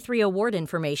 2023 award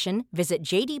information, visit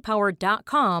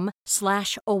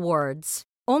jdpower.com/awards.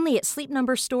 Only at Sleep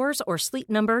Number stores or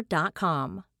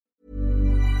sleepnumber.com.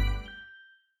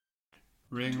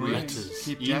 Ring, letters,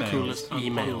 keep emails,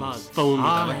 emails, phone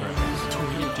telegrams,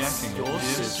 keep jacking,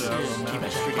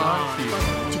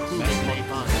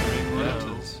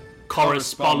 letters,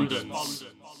 correspondence.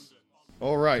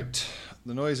 All right.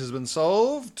 The noise has been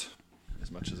solved,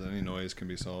 as much as any noise can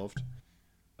be solved.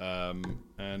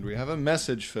 And we have a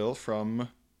message, Phil, from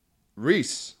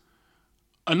Reese.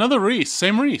 Another Reese,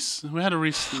 same Reese. We had a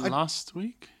Reese last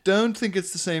week. Don't think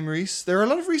it's the same Reese. There are a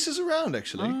lot of Reeses around,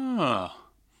 actually. Ah.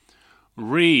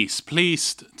 Reese,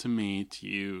 pleased to meet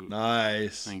you.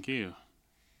 Nice. Thank you.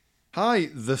 Hi,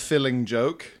 The Filling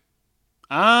Joke.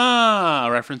 Ah,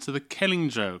 a reference to the Killing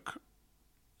Joke.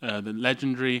 The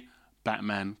legendary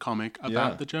Batman comic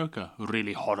about the Joker.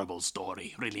 Really horrible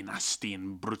story. Really nasty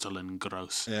and brutal and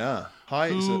gross. Yeah. Hi.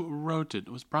 Who wrote it?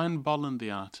 Was Brian Bolland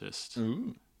the artist?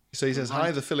 Ooh. So he says,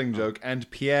 hi, The Filling Joke,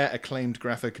 and Pierre acclaimed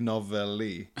graphic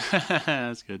novelli.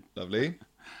 That's good. Lovely.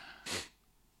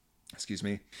 Excuse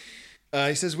me.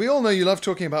 He says, we all know you love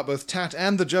talking about both Tat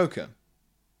and the Joker.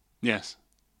 Yes.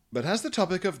 But has the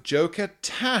topic of Joker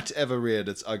Tat ever reared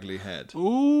its ugly head?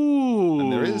 Ooh.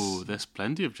 And there's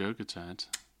plenty of Joker Tat.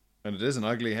 And it is an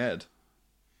ugly head.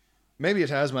 Maybe it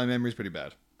has. My memory's pretty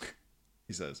bad.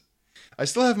 He says, I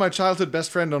still have my childhood best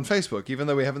friend on Facebook, even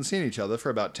though we haven't seen each other for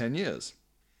about 10 years.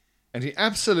 And he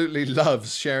absolutely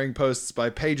loves sharing posts by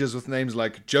pages with names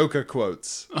like Joker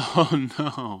Quotes. Oh,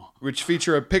 no. Which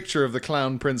feature a picture of the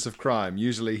clown prince of crime,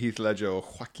 usually Heath Ledger or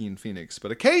Joaquin Phoenix,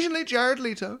 but occasionally Jared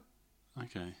Leto.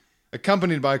 Okay.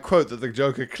 Accompanied by a quote that the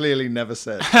Joker clearly never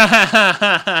said.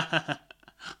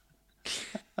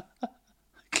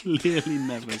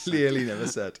 Clearly never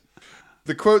said.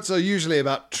 The quotes are usually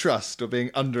about trust or being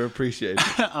underappreciated.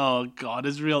 Oh, God,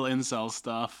 it's real incel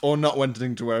stuff. Or not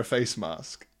wanting to wear a face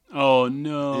mask. Oh,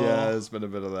 no. Yeah, there's been a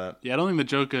bit of that. Yeah, I don't think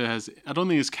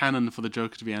it's canon for the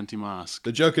Joker to be anti-mask.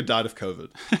 The Joker died of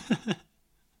COVID.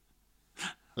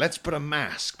 Let's put a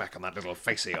mask back on that little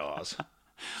face of yours.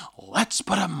 Let's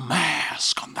put a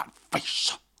mask on that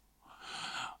face.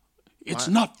 It's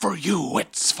not for you,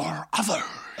 it's for others.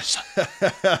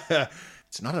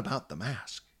 It's not about the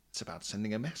mask. It's about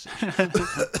sending a message. And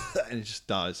it just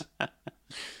dies.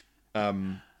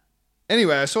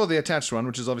 Anyway, I saw the attached one,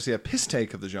 which is obviously a piss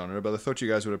take of the genre, but I thought you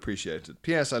guys would appreciate it.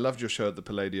 P.S. I loved your show at the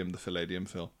Palladium,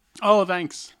 Phil. Oh,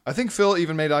 thanks. I think Phil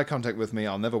even made eye contact with me.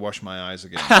 I'll never wash my eyes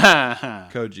again.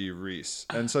 Koji Reese.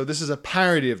 And so this is a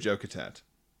parody of Joker Tat.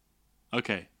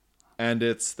 Okay. And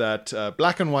it's that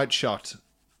black and white shot.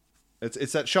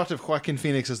 It's that shot of Joaquin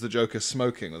Phoenix as the Joker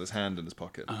smoking with his hand in his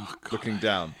pocket, looking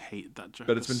down. I hate that Joker.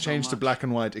 But it's been so changed to much. black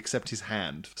and white except his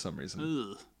hand for some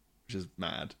reason, Ugh. which is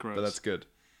mad. Gross. But that's good.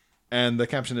 And the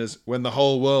caption is, when the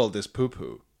whole world is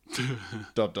poo-poo. ...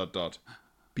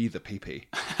 Be the pee-pee.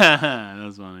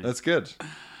 That's funny. That's good.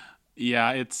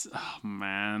 Yeah, it's... Oh,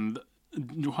 man.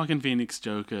 Joaquin Phoenix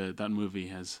Joker, that movie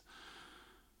has...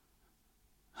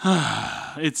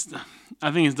 I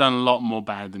think it's done a lot more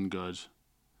bad than good.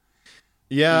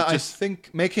 Yeah, I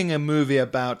think making a movie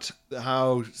about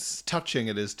how touching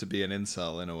it is to be an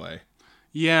incel in a way.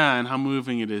 Yeah, and how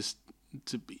moving it is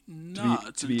to be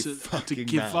nuts, to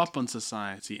give mad. up on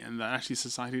society, and that actually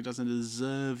society doesn't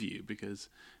deserve you because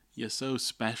you're so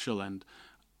special and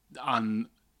and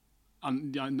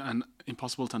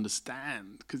impossible to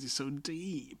understand because you're so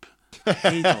deep. I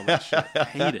hate all that shit. I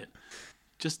hate it.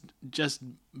 Just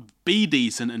be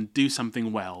decent and do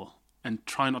something well, and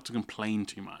try not to complain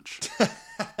too much.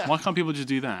 Why can't people just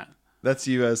do that? That's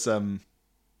you as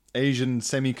Asian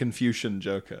semi-Confucian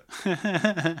Joker.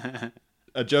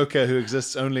 A Joker who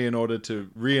exists only in order to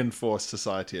reinforce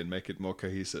society and make it more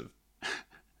cohesive.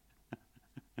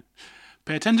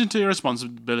 Pay attention to your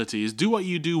responsibilities. Do what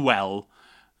you do well,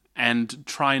 and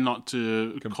try not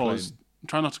to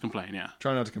Try not to complain. Yeah.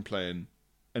 Try not to complain,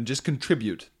 and just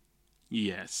contribute.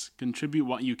 Yes, contribute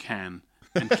what you can,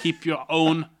 and keep your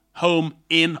own home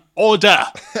in order.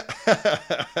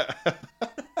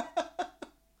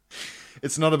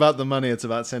 It's not about the money, it's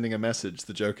about sending a message,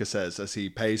 the Joker says, as he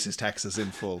pays his taxes in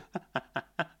full.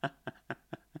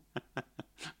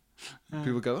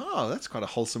 People go, oh, that's quite a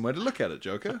wholesome way to look at it,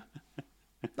 Joker.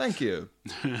 Thank you.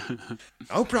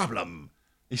 No problem.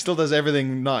 He still does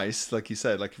everything nice, like you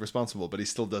said, like responsible, but he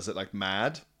still does it like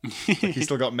mad. Like he's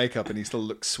still got makeup and he still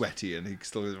looks sweaty and he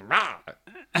still goes, rah!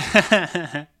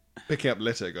 Picking up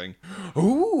litter, going,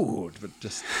 ooh, but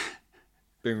just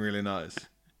being really nice.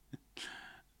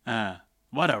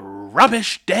 What a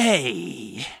rubbish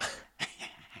day!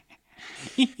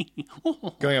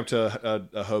 Going up to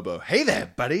a hobo. Hey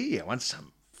there, buddy. You want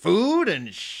some food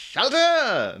and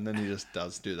shelter? And then he just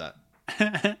does do that.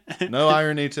 No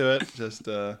irony to it. Just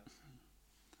doing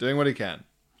what he can.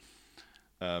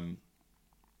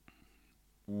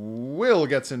 Will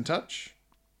gets in touch.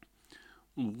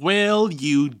 Will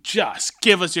you just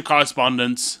give us your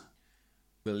correspondence?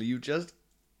 Will you just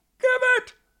give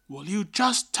it? Will you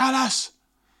just tell us?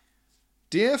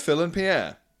 Dear Phil and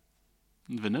Pierre.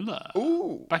 Vanilla.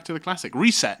 Ooh. Back to the classic.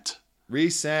 Reset.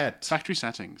 Factory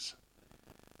settings.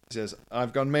 He says,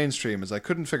 I've gone mainstream as I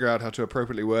couldn't figure out how to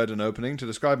appropriately word an opening to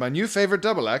describe my new favourite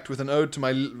double act with an ode to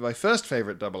my first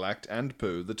favourite double act and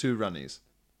Pooh, the two runnies.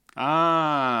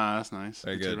 Ah, that's nice.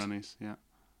 Very the good. Two runnies, yeah.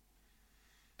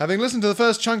 Having listened to the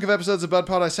first chunk of episodes of Bud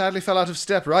Pod, I sadly fell out of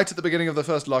step right at the beginning of the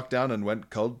first lockdown and went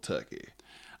cold turkey.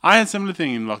 I had a similar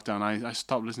thing in lockdown. I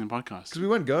stopped listening to podcasts. Because we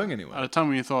weren't going At anywhere. a time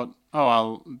when you thought,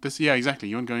 yeah, exactly.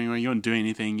 You weren't going anywhere. You weren't doing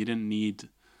anything. You didn't need...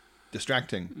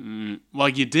 Distracting. Well,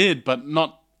 you did, but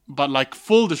like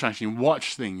full distraction. You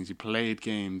watched things. You played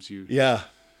games. Yeah.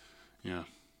 Yeah.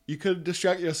 You could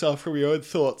distract yourself from your own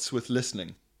thoughts with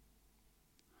listening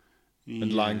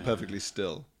and lying perfectly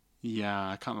still. Yeah,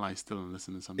 I can't lie still and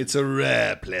listen to something. It's a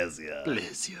rare pleasure.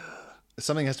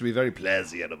 Something has to be very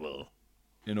pleasurable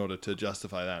in order to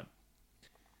justify that.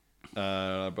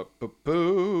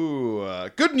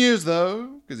 Good news,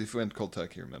 though, because if we went cold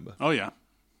turkey, remember? Oh, yeah.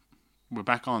 We're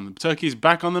back on. The turkey's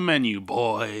back on the menu,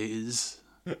 boys.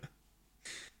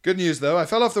 Good news, though. I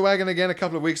fell off the wagon again a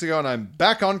couple of weeks ago, and I'm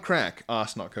back on crack.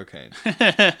 Arse, not cocaine.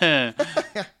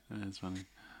 That's funny.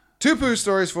 2 Pooh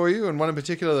stories for you, and one in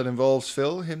particular that involves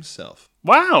Phil himself.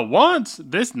 Wow, what?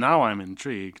 Now I'm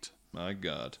intrigued. My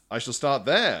God. I shall start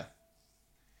there.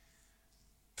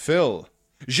 Phil.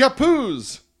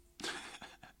 Japuz!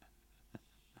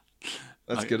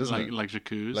 That's good, isn't it? Like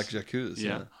Jacuz. Like Jacuz,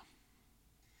 Yeah. yeah.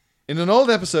 In an old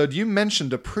episode, you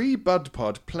mentioned a pre-Bud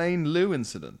Pod Plain Lou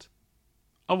incident.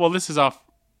 Oh, well, this is our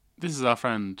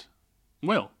friend,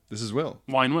 Will. This is Will.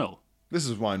 Wine Will. This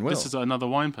is Wine Will. This is another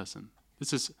wine person.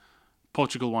 This is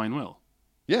Portugal Wine Will.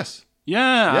 Yes.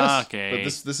 Yeah, Yes. okay.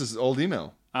 But this is old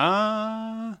email.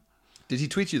 Did he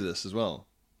tweet you this as well?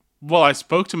 Well, I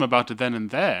spoke to him about it then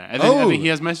and there. I think he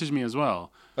has messaged me as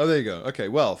well. Oh, there you go. Okay,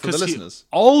 well, for the listeners.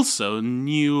 He also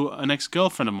knew an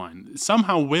ex-girlfriend of mine.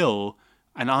 Somehow Will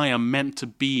and I are meant to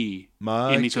be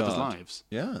in each other's lives.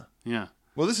 Yeah. Yeah.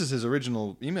 Well, this is his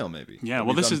original email, maybe. Yeah,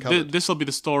 well, this will be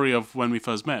the story of when we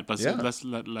first met. But Yeah. let's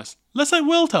let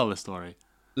Will tell the story.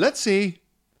 Let's see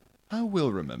how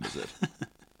Will remembers it.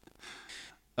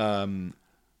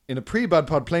 In a pre-Bud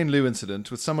Pod Plain Lou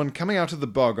incident with someone coming out of the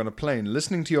bog on a plane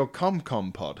listening to your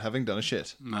ComCom pod having done a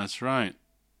shit. That's right.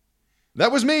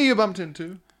 That was me you bumped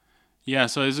into. Yeah,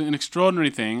 so it's an extraordinary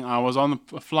thing. I was on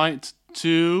a flight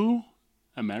to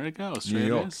America,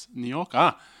 Australia, New York.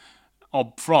 And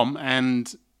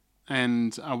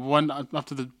I went up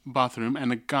to the bathroom,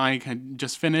 and a guy had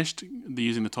just finished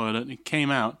using the toilet. He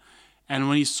came out, and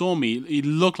when he saw me, he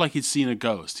looked like he'd seen a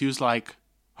ghost. He was like,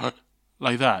 huh?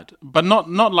 Like that, but not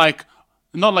like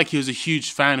Not like he was a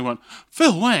huge fan who went,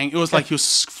 Phil Wang. It was like he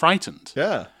was frightened.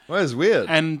 Yeah. Well, it's weird.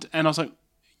 And I was like,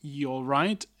 you're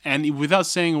right. And without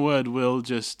saying a word, Will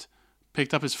just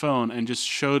picked up his phone and just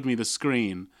showed me the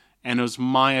screen. And it was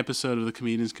my episode of the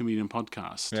Comedian's Comedian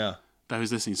podcast Yeah. that I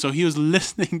was listening. So he was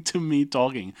listening to me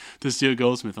talking to Stuart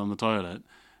Goldsmith on the toilet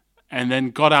and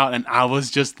then got out and I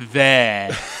was just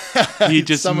there. He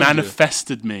just Summoned you.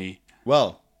 manifested me.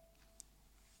 Well,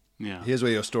 Yeah. here's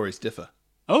where your stories differ.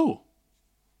 Oh,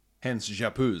 Hence,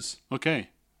 Japuz. okay.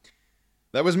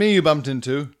 That was me you bumped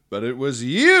into, but it was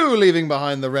you leaving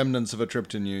behind the remnants of a trip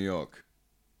to New York.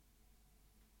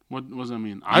 What does that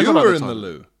mean? You got out were of in the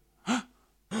toilet.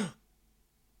 loo.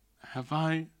 Have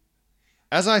I?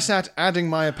 As I sat adding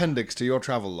my appendix to your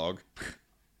travel log,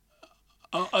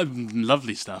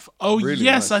 Lovely stuff. Oh, Really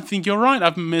yes, nice. I think you're right.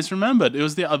 I've misremembered. It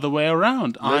was the other way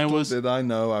around. little did I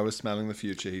know I was smelling the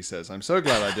future, he says. I'm so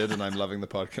glad I did, and I'm loving the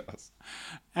podcast.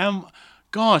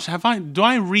 Gosh, do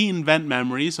I reinvent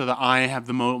memory so that I have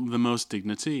the most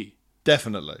dignity?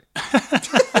 Definitely.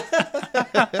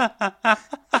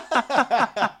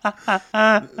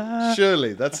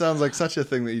 Surely, that sounds like such a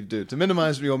thing that you do to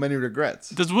minimize your many regrets.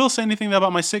 Does Will say anything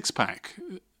about my six-pack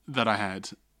that I had?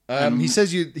 He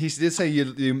says he did say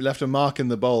you left a mark in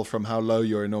the bowl from how low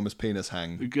your enormous penis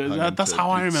hung. That's how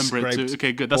I remember it too.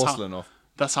 Okay, good. Porcelain off.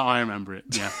 That's how I remember it.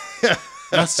 Yeah.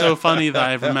 That's so funny that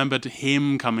I've remembered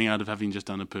him coming out of having just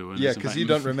done a poo. Yeah, because you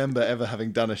don't remember ever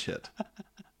having done a shit.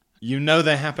 You know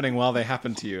they're happening while they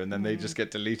happen to you, and then they just get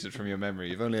deleted from your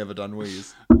memory. You've only ever done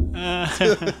wheeze. That's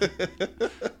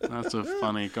so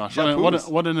funny. Gosh,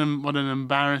 what an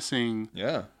embarrassing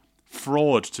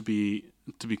fraud to be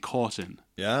caught in.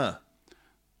 Yeah.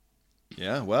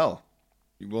 Yeah. Well,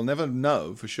 we'll never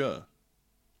know for sure.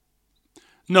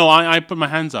 No, I put my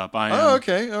hands up.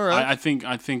 Okay, all right. I think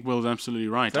Will's absolutely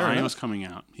right. Fair I enough. was coming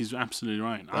out. He's absolutely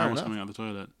right. Fair I was enough. coming out of the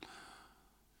toilet.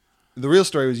 The real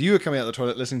story was you were coming out the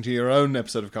toilet listening to your own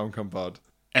episode of Comic Con Pod.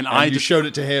 And you showed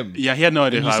it to him. Yeah, he had no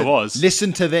idea And who you I said, was.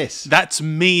 Listen to this. That's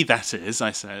me, that is,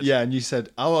 I said. Yeah, and you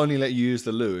said, I'll only let you use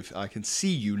the loo if I can see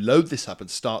you load this up and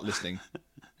start listening.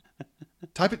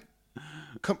 Type it.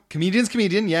 Comedian's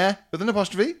Comedian, yeah, with an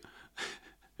apostrophe.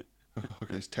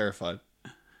 Okay, he's terrified.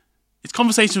 It's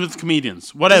conversations with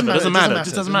comedians. Whatever, doesn't matter. It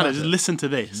just doesn't matter. matter. Just listen to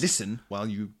this. Listen while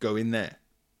you go in there.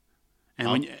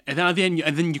 And then at the end,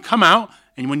 and then you come out,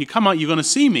 and when you come out, you're going to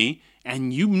see me,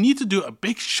 and you need to do a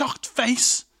big shocked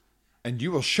face. And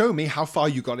you will show me how far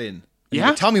you got in. And you Yeah?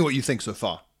 will tell me what you think so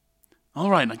far. All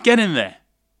right, now get in there.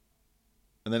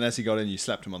 And then as he got in, you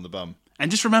slapped him on the bum. And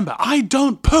just remember, I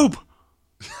don't poop.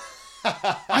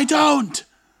 I don't.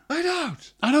 I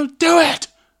don't. Do it.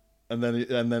 And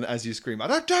then as you scream, I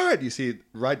don't do it, you see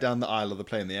right down the aisle of the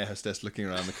plane, the air hostess looking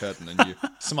around the curtain, and you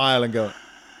smile and go,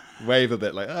 wave a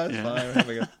bit like, it's fine,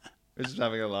 we're just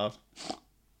having a laugh.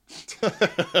 You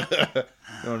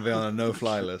want to be on a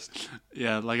no-fly list.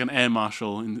 Yeah, like an air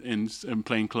marshal in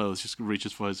plain clothes just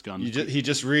reaches for his gun. He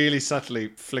just really subtly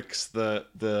flicks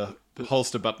the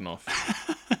holster button off.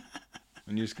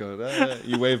 And you just go,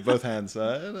 you wave both hands,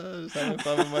 just having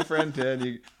fun with my friend here, and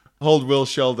you hold Will's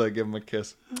shoulder, give him a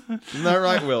kiss. Isn't that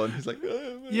right, Will? And he's like,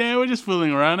 Yeah, we're just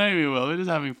fooling around, ain't we, Will? We're just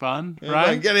having fun,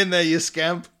 right? Get in there, you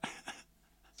scamp.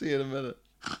 See you in a minute.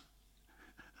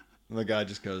 And the guy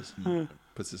just goes,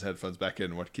 puts his headphones back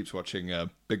in, and keeps watching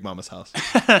Big Mama's House.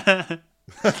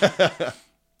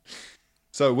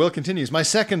 So Will continues. My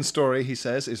second story, he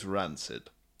says, is rancid.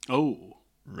 Oh.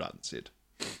 Rancid.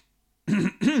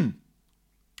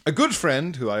 A good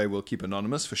friend, who I will keep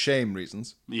anonymous for shame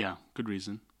reasons, Yeah, good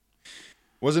reason.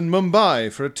 was in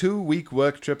Mumbai for a 2-week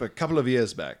work trip a couple of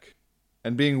years back,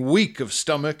 and being weak of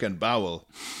stomach and bowel,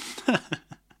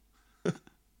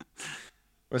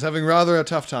 was having rather a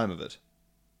tough time of it.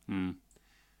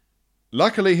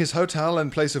 Luckily, his hotel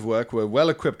and place of work were well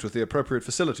equipped with the appropriate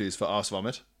facilities for arse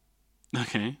vomit.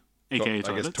 Okay. AKA I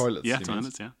toilets. guess toilets. Yeah, he toilets,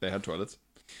 means. yeah. They had toilets.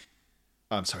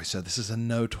 I'm sorry, sir, this is a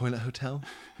no toilet hotel.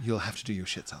 You'll have to do your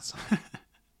shits outside. We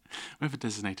have a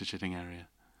designated shitting area.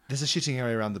 There's a shitting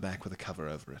area around the back with a cover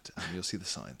over it, and you'll see the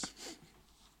signs.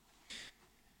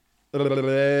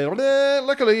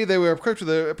 Luckily, they were equipped with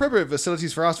the appropriate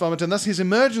facilities for arse vomit, and thus his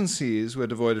emergencies were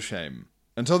devoid of shame.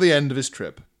 Until the end of his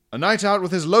trip. A night out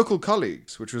with his local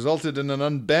colleagues, which resulted in an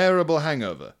unbearable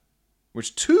hangover,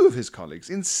 which 2 of his colleagues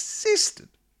insisted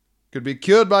could be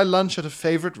cured by lunch at a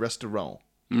favourite restaurant.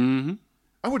 Mm-hmm.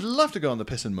 I would love to go on the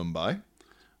piss in Mumbai.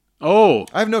 Oh.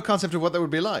 I have no concept of what that would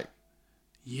be like.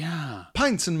 Yeah.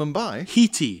 Pints in Mumbai.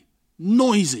 Heaty.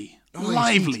 Noisy.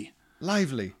 Lively.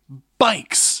 Lively.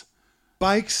 Bikes.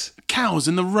 Bikes. Cows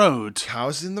in the road.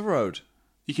 Cows in the road.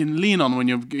 You can lean on when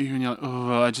you're like,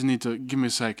 oh, I just need to give me a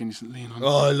sec, and you just lean on.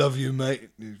 Oh, I love you, mate.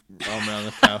 Arm around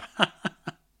the cow.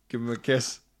 Give him a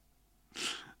kiss.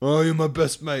 Oh, you're my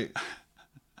best mate.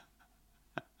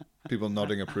 People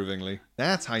nodding approvingly.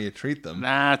 That's how you treat them.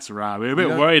 That's right. We were a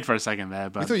bit worried for a second there, I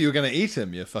but thought you were going to eat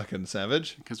him, you fucking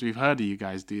savage. because we've heard of you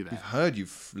guys do that. I've heard you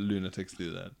lunatics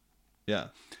do that. Yeah.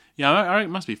 Yeah, I reckon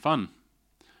it must be fun.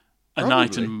 A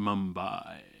night in Probably.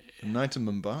 Mumbai. A night in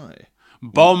Mumbai.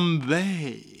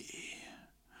 Bombay.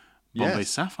 Bombay Yes.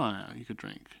 Sapphire you could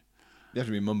drink. You have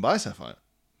to be Mumbai Sapphire.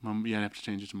 Yeah, you have to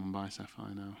change it to Mumbai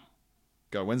Sapphire now.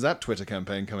 God, when's that Twitter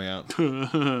campaign coming out?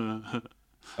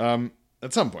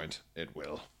 At some point, it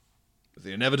will. With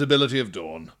the inevitability of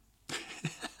dawn.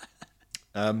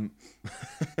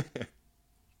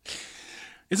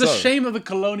 It's a shame that the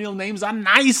colonial names are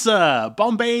nicer.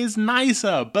 Bombay is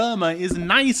nicer. Burma is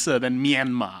nicer than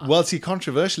Myanmar. Well, see,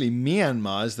 controversially,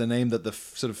 Myanmar is the name that the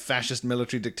sort of fascist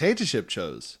military dictatorship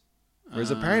chose. Whereas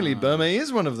apparently Burma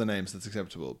is one of the names that's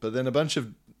acceptable. But then a bunch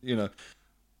of,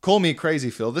 call me crazy,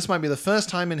 Phil, this might be the first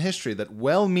time in history that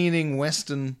well-meaning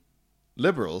Western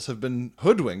liberals have been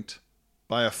hoodwinked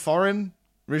by a foreign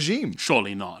regime.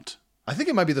 Surely not. I think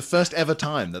it might be the first ever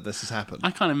time that this has happened.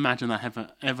 I can't imagine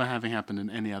that ever having happened in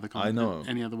any other country. I know.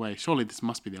 Any other way. Surely this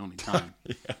must be the only time.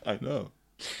 Yeah, I know.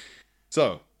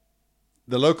 So,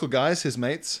 the local guys, his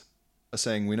mates, are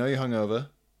saying, "We know you're hungover.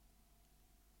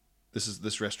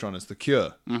 This restaurant is the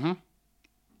cure." Mm-hmm.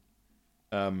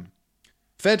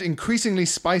 Fed increasingly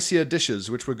spicier dishes,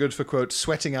 which were good for, quote,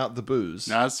 sweating out the booze.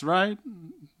 That's right.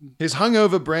 His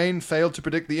hungover brain failed to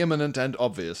predict the imminent and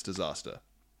obvious disaster.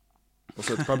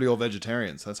 Also, it's probably all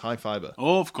vegetarians. That's high fiber.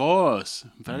 Oh, of course.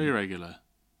 Very regular.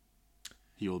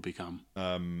 He will become.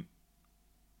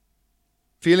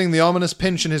 Feeling the ominous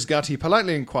pinch in his gut, he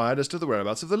politely inquired as to the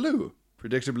whereabouts of the loo.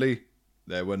 Predictably,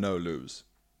 there were no loos.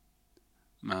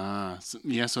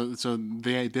 So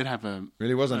they did have a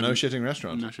Really was a no-shitting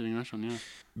restaurant. no-shitting restaurant, yeah.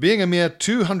 Being a mere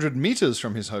 200 meters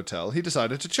from his hotel, he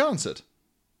decided to chance it.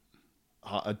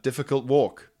 A difficult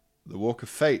walk. The walk of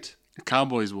fate. A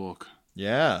cowboy's walk.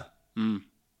 Yeah. Mm.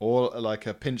 Or like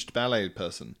a pinched ballet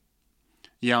person.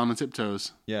 Yeah, on the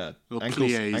tiptoes. Yeah. Little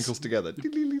Ankles plies. together.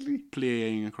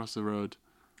 Plieing across the road.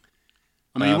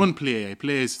 Oh, no, you wouldn't plie.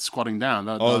 Plie is squatting down.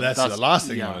 That's the last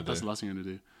thing you want to do. That's the last thing you want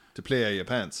to do. To plie your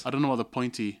pants. I don't know what the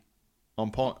pointy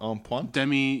En point?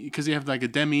 demi, because you have like a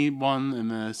demi one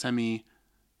and a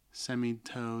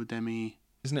semi-toe demi.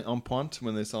 Isn't it en point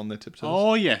when it's on their tiptoes?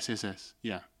 Oh, yes.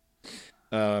 Yeah.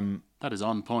 That That is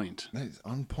on point. is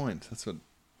on point. That's what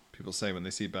people say when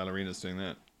they see ballerinas doing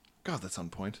that. God, that's on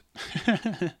point.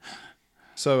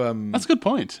 So, That's a good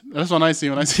point. That's what I see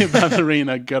when I see a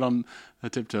ballerina get on her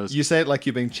tiptoes. you say it like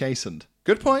you're being chastened.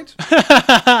 Good point.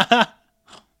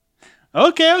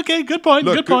 Okay, good point.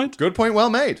 Look, good point. Good point. Well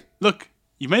made. Look,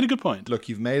 you made a good point. Look,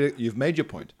 you've made your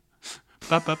point.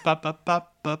 Okay,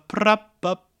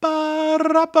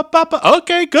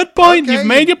 good point. Okay, You've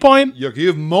made your point.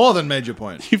 You've more than made your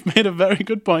point. You've made a very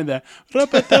good point there.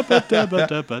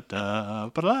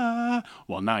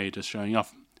 Well, now you're just showing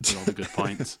off with all the good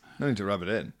points. No need to rub it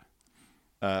in.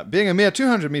 Being a mere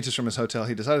 200 meters from his hotel,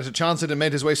 he decided to chance it and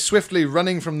made his way swiftly,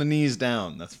 running from the knees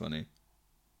down. That's funny.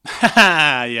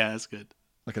 Yeah, that's good.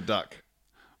 Like a duck.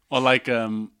 Or like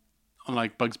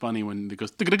Bugs Bunny when they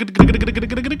goes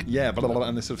Yeah, blah, blah, blah,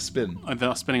 and they sort of spin. and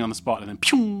they're spinning on the spot and then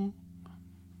pew.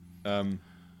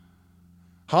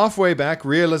 Halfway back,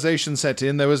 realization set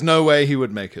in. There was no way he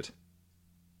would make it.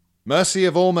 Mercy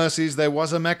of all mercies, there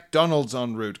was a McDonald's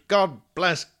en route. God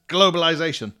bless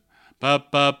globalization. God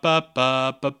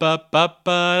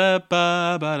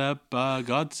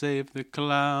save the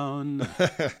clown.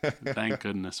 Thank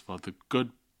goodness for the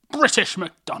good British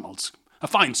McDonald's. A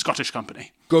fine Scottish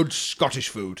company. Good Scottish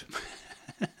food.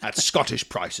 At Scottish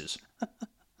prices.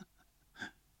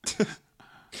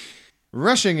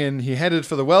 Rushing in, he headed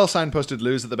for the well-signposted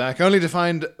loos at the back, only to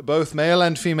find both male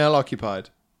and female occupied.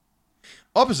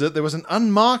 Opposite, there was an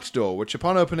unmarked door, which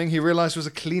upon opening he realized was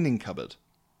a cleaning cupboard.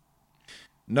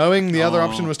 Knowing the other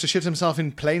option was to shit himself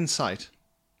in plain sight.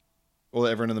 Or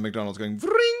everyone in the McDonald's going,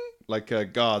 vring,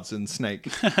 like guards in Snake.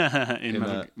 in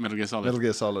Metal Gear Solid. Metal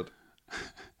Gear Solid.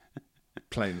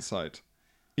 Plain sight.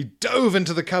 He dove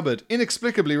into the cupboard,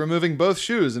 inexplicably removing both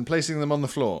shoes and placing them on the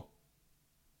floor.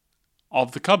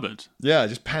 Of the cupboard. Yeah,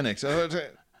 just panicked.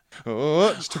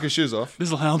 Just took his shoes off.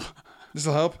 This'll help.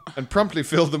 This'll help. And promptly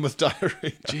filled them with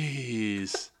diarrhea.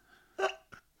 Jeez.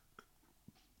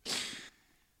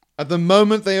 At the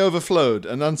moment they overflowed,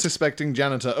 an unsuspecting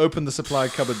janitor opened the supply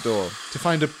cupboard door to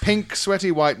find a pink,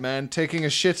 sweaty white man taking a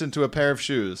shit into a pair of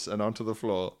shoes and onto the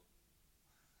floor.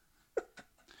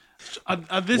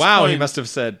 At this Wow, point, he must have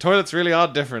said, toilets really are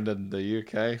different in the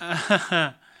UK.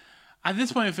 at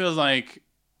this point, it feels like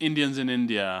Indians in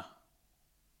India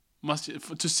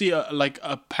to see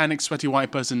a panicked, sweaty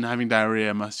white person having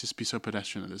diarrhea must just be so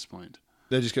pedestrian at this point.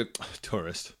 They just go,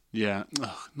 tourist. Yeah.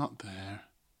 Ugh, not there.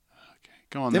 Okay,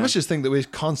 go on. They then. must just think that we're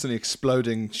constantly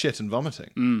exploding shit and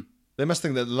vomiting. They must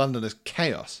think that London is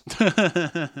chaos.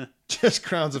 Just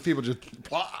crowds of people just...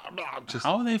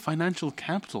 How are they financial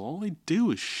capital? All they do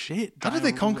is shit. How did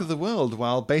they conquer the world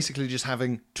while basically just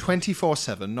having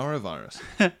 24/7 norovirus?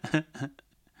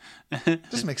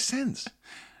 Doesn't make sense.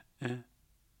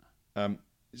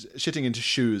 Shitting into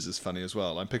shoes is funny as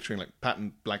well. I'm picturing like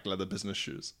patent black leather business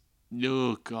shoes.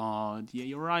 Oh, God. Yeah,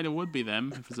 you're right. It would be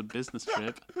them if it's a business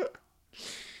trip.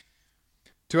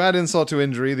 To add insult to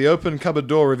injury, the open cupboard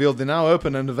door revealed the now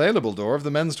open and available door of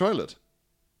the men's toilet.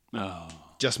 Oh,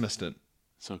 Just missed it.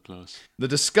 so close. The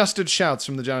disgusted shouts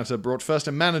from the janitor brought first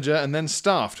a manager and then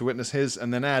staff to witness his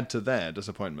and then add to their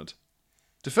disappointment.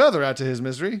 To further add to his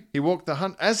misery,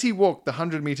 as he walked the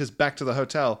 100 meters back to the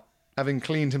hotel, having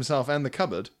cleaned himself and the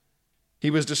cupboard, he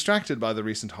was distracted by the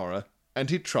recent horror, and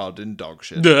he trod in dog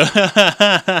shit.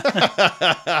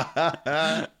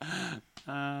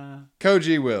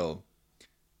 Koji Will.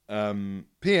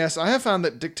 P.S. I have found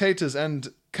that dictators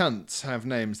and cunts have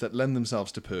names that lend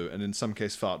themselves to poo, and in some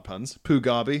case fart puns. Poo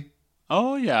Garby.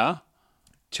 Oh, yeah.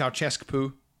 Ceausescu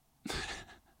Poo.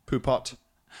 Poo Pot.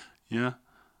 Yeah.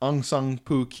 Aung San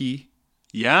Poo Kyi.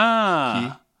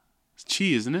 Yeah. It's Chi,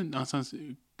 isn't it? No, it sounds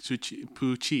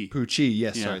Poo Chi. Poo Chi,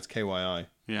 yes, Yeah. sorry, it's KYI.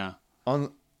 Yeah.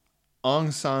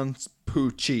 Aung San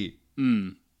Poo Kyi.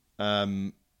 Who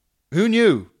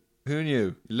knew? Who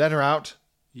knew? Let her out.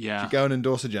 Yeah. Go and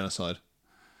endorse a genocide.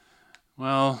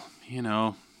 Well, you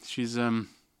know, she's a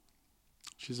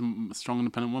strong,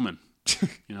 independent woman.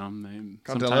 You know,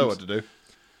 Can't tell her what to do.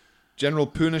 General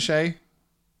Pinochet.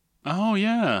 Oh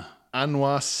yeah.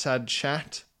 Anwar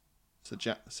Sadat. I don't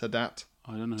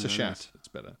know who that Sadat. is. It's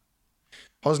better.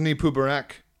 Hosni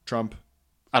Mubarak. Trump.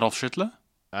 Adolf Hitler.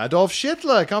 Adolf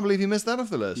Hitler. I can't believe you missed that off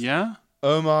the list. Yeah.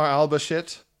 Omar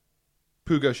al-Bashir.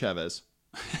 Hugo Chavez.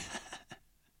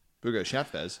 Hugo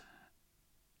Chavez.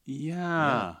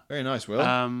 Yeah. Very nice, Will.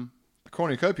 A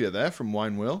cornucopia there from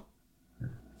Wine Will.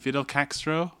 Fidel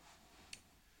Castro.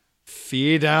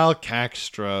 Fidel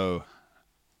Castro.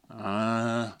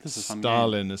 This is a fun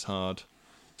Stalin game. is hard.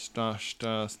 No,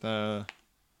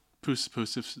 Who's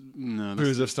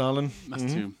of Stalin?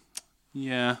 that's too.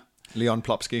 Yeah. Leon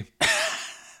Plopsky.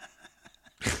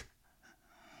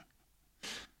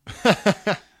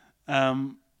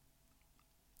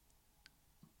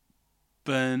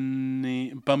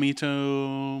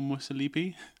 Bumito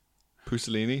Mussolini.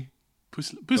 Pussolini.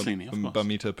 Pussolini, of course.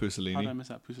 Bumito How did I Pussolini. miss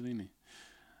that? Pussolini.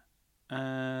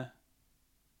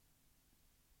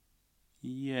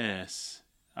 Yes.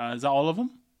 Is that all of them?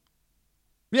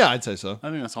 Yeah, I'd say so. I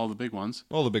think that's all the big ones.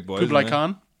 All the big boys. Kublai in there.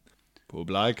 Khan.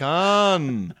 Kublai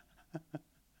Khan.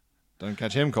 Don't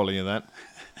catch him calling you that.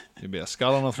 You'd be a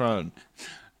skull on a throne.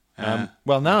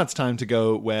 Well, now it's time to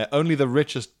go where only the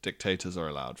richest dictators are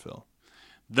allowed, Phil.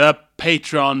 The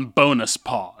Patreon bonus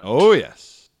pod. Oh,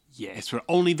 yes. Yes, where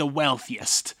only the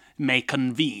wealthiest may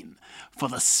convene for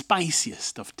the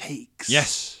spiciest of takes.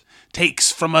 Yes.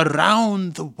 Takes from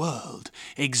around the world.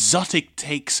 Exotic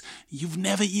takes you've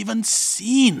never even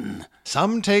seen.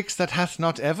 Some takes that hath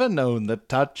not ever known the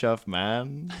touch of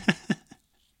man.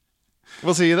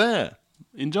 We'll see you there.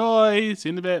 Enjoy. See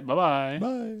you in a bit. Bye-bye.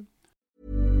 Bye.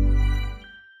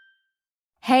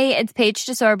 Hey, it's Paige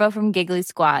DeSorbo from Giggly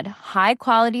Squad. High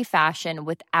quality fashion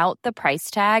without the price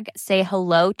tag. Say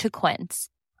hello to Quince.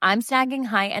 I'm snagging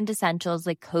high-end essentials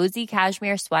like cozy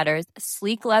cashmere sweaters,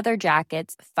 sleek leather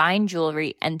jackets, fine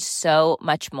jewelry, and so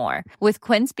much more. With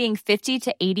Quince being 50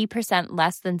 to 80%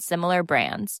 less than similar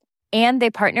brands. And they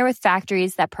partner with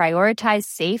factories that prioritize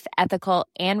safe, ethical,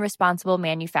 and responsible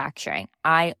manufacturing.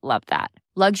 I love that.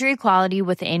 Luxury quality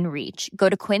within reach. Go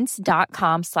to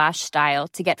quince.com/style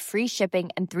to get free shipping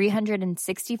and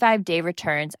 365-day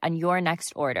returns on your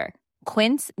next order.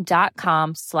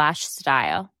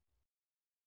 Quince.com/style.